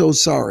am so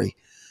sorry.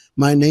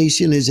 My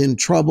nation is in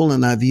trouble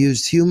and I've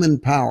used human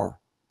power.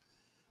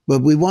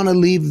 But we want to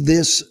leave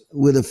this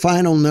with a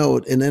final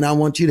note, and then I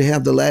want you to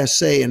have the last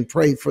say and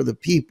pray for the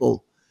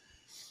people.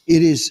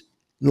 It is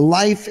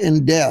life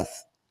and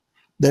death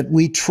that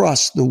we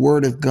trust the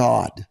word of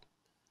God.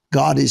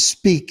 God is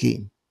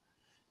speaking.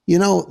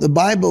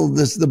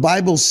 The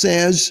Bible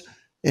says,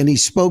 and he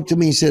spoke to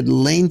me, he said,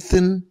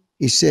 lengthen,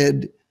 he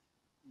said,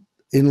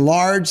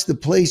 enlarge the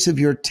place of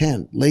your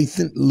tent,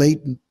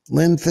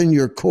 lengthen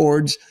your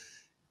cords,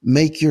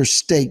 make your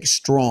stake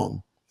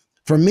strong.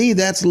 For me,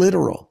 that's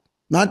literal,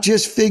 not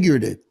just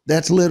figurative.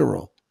 That's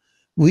literal.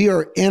 We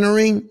are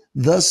entering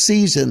the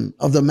season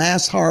of the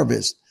mass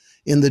harvest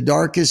in the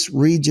darkest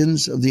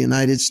regions of the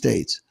United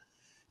States.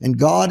 And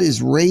God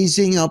is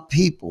raising up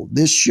people.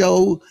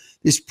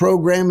 This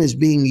program is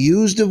being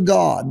used of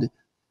God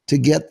to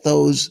get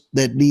those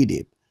that need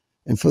Him.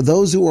 And for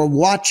those who are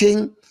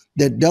watching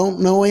that don't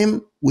know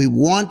Him, we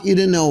want you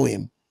to know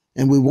Him,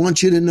 and we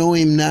want you to know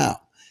Him now.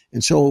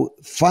 And so,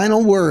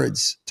 final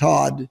words,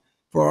 Todd,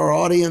 for our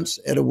audience,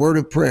 at a word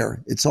of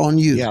prayer. It's on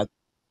you. Yeah,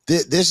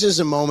 This is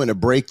a moment of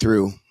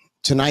breakthrough.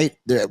 Tonight,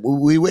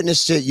 we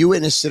witnessed it. You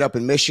witnessed it up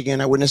in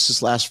Michigan. I witnessed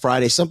this last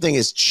Friday. Something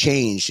has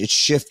changed. It's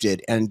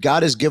shifted, and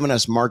God has given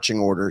us marching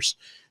orders.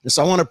 And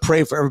so I want to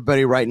pray for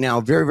everybody right now.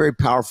 Very, very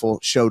powerful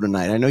show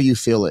tonight. I know you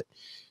feel it.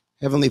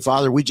 Heavenly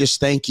Father, we just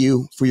thank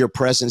you for your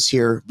presence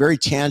here. Very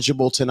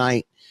tangible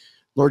tonight.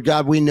 Lord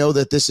God, we know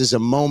that this is a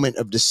moment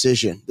of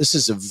decision. This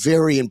is a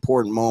very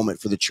important moment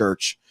for the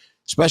church,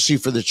 especially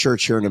for the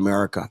church here in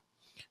America.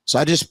 So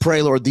I just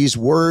pray, Lord, these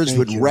words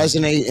would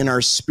resonate in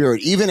our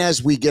spirit. Even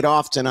as we get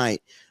off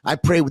tonight, I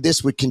pray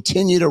this would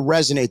continue to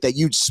resonate, that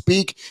you'd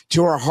speak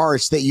to our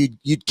hearts, that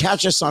you'd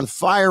catch us on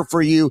fire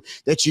for you,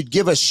 that you'd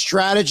give us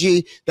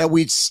strategy, that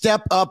we'd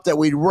step up, that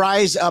we'd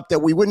rise up,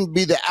 that we wouldn't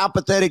be the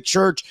apathetic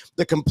church,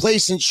 the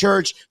complacent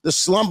church, the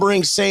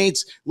slumbering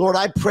saints. Lord,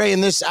 I pray in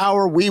this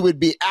hour we would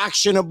be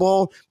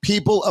actionable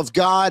people of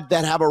God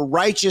that have a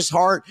righteous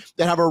heart,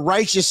 that have a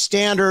righteous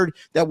standard,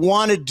 that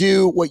want to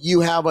do what you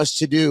have us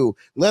to do.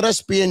 Let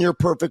us be in your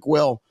perfect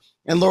will.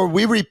 And Lord,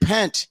 we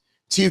repent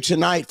to you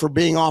tonight for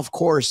being off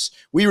course.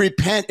 We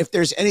repent if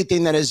there's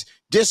anything that has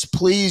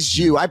displeased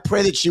you. I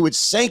pray that you would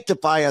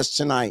sanctify us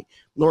tonight,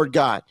 Lord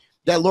God.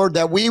 That, Lord,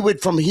 that we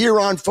would from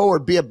here on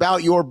forward be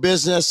about your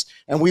business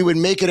and we would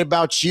make it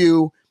about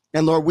you.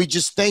 And Lord, we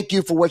just thank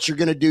you for what you're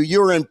going to do.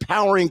 You're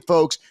empowering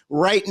folks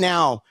right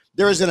now.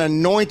 There is an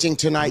anointing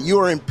tonight. You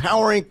are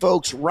empowering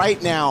folks right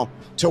now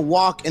to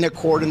walk in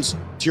accordance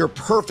to your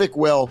perfect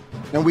will.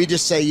 And we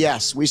just say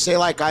yes. We say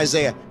like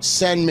Isaiah,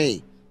 send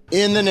me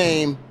in the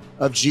name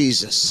of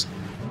Jesus.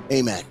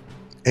 Amen.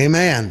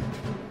 Amen.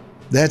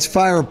 That's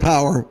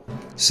firepower.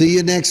 See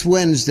you next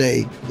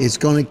Wednesday. It's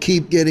going to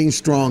keep getting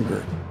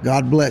stronger.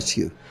 God bless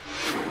you.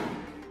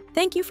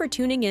 Thank you for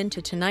tuning in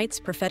to tonight's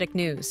prophetic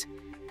news.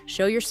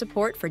 Show your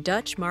support for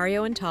Dutch,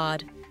 Mario, and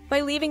Todd by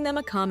leaving them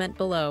a comment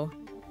below.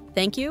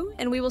 Thank you,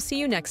 and we will see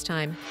you next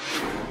time.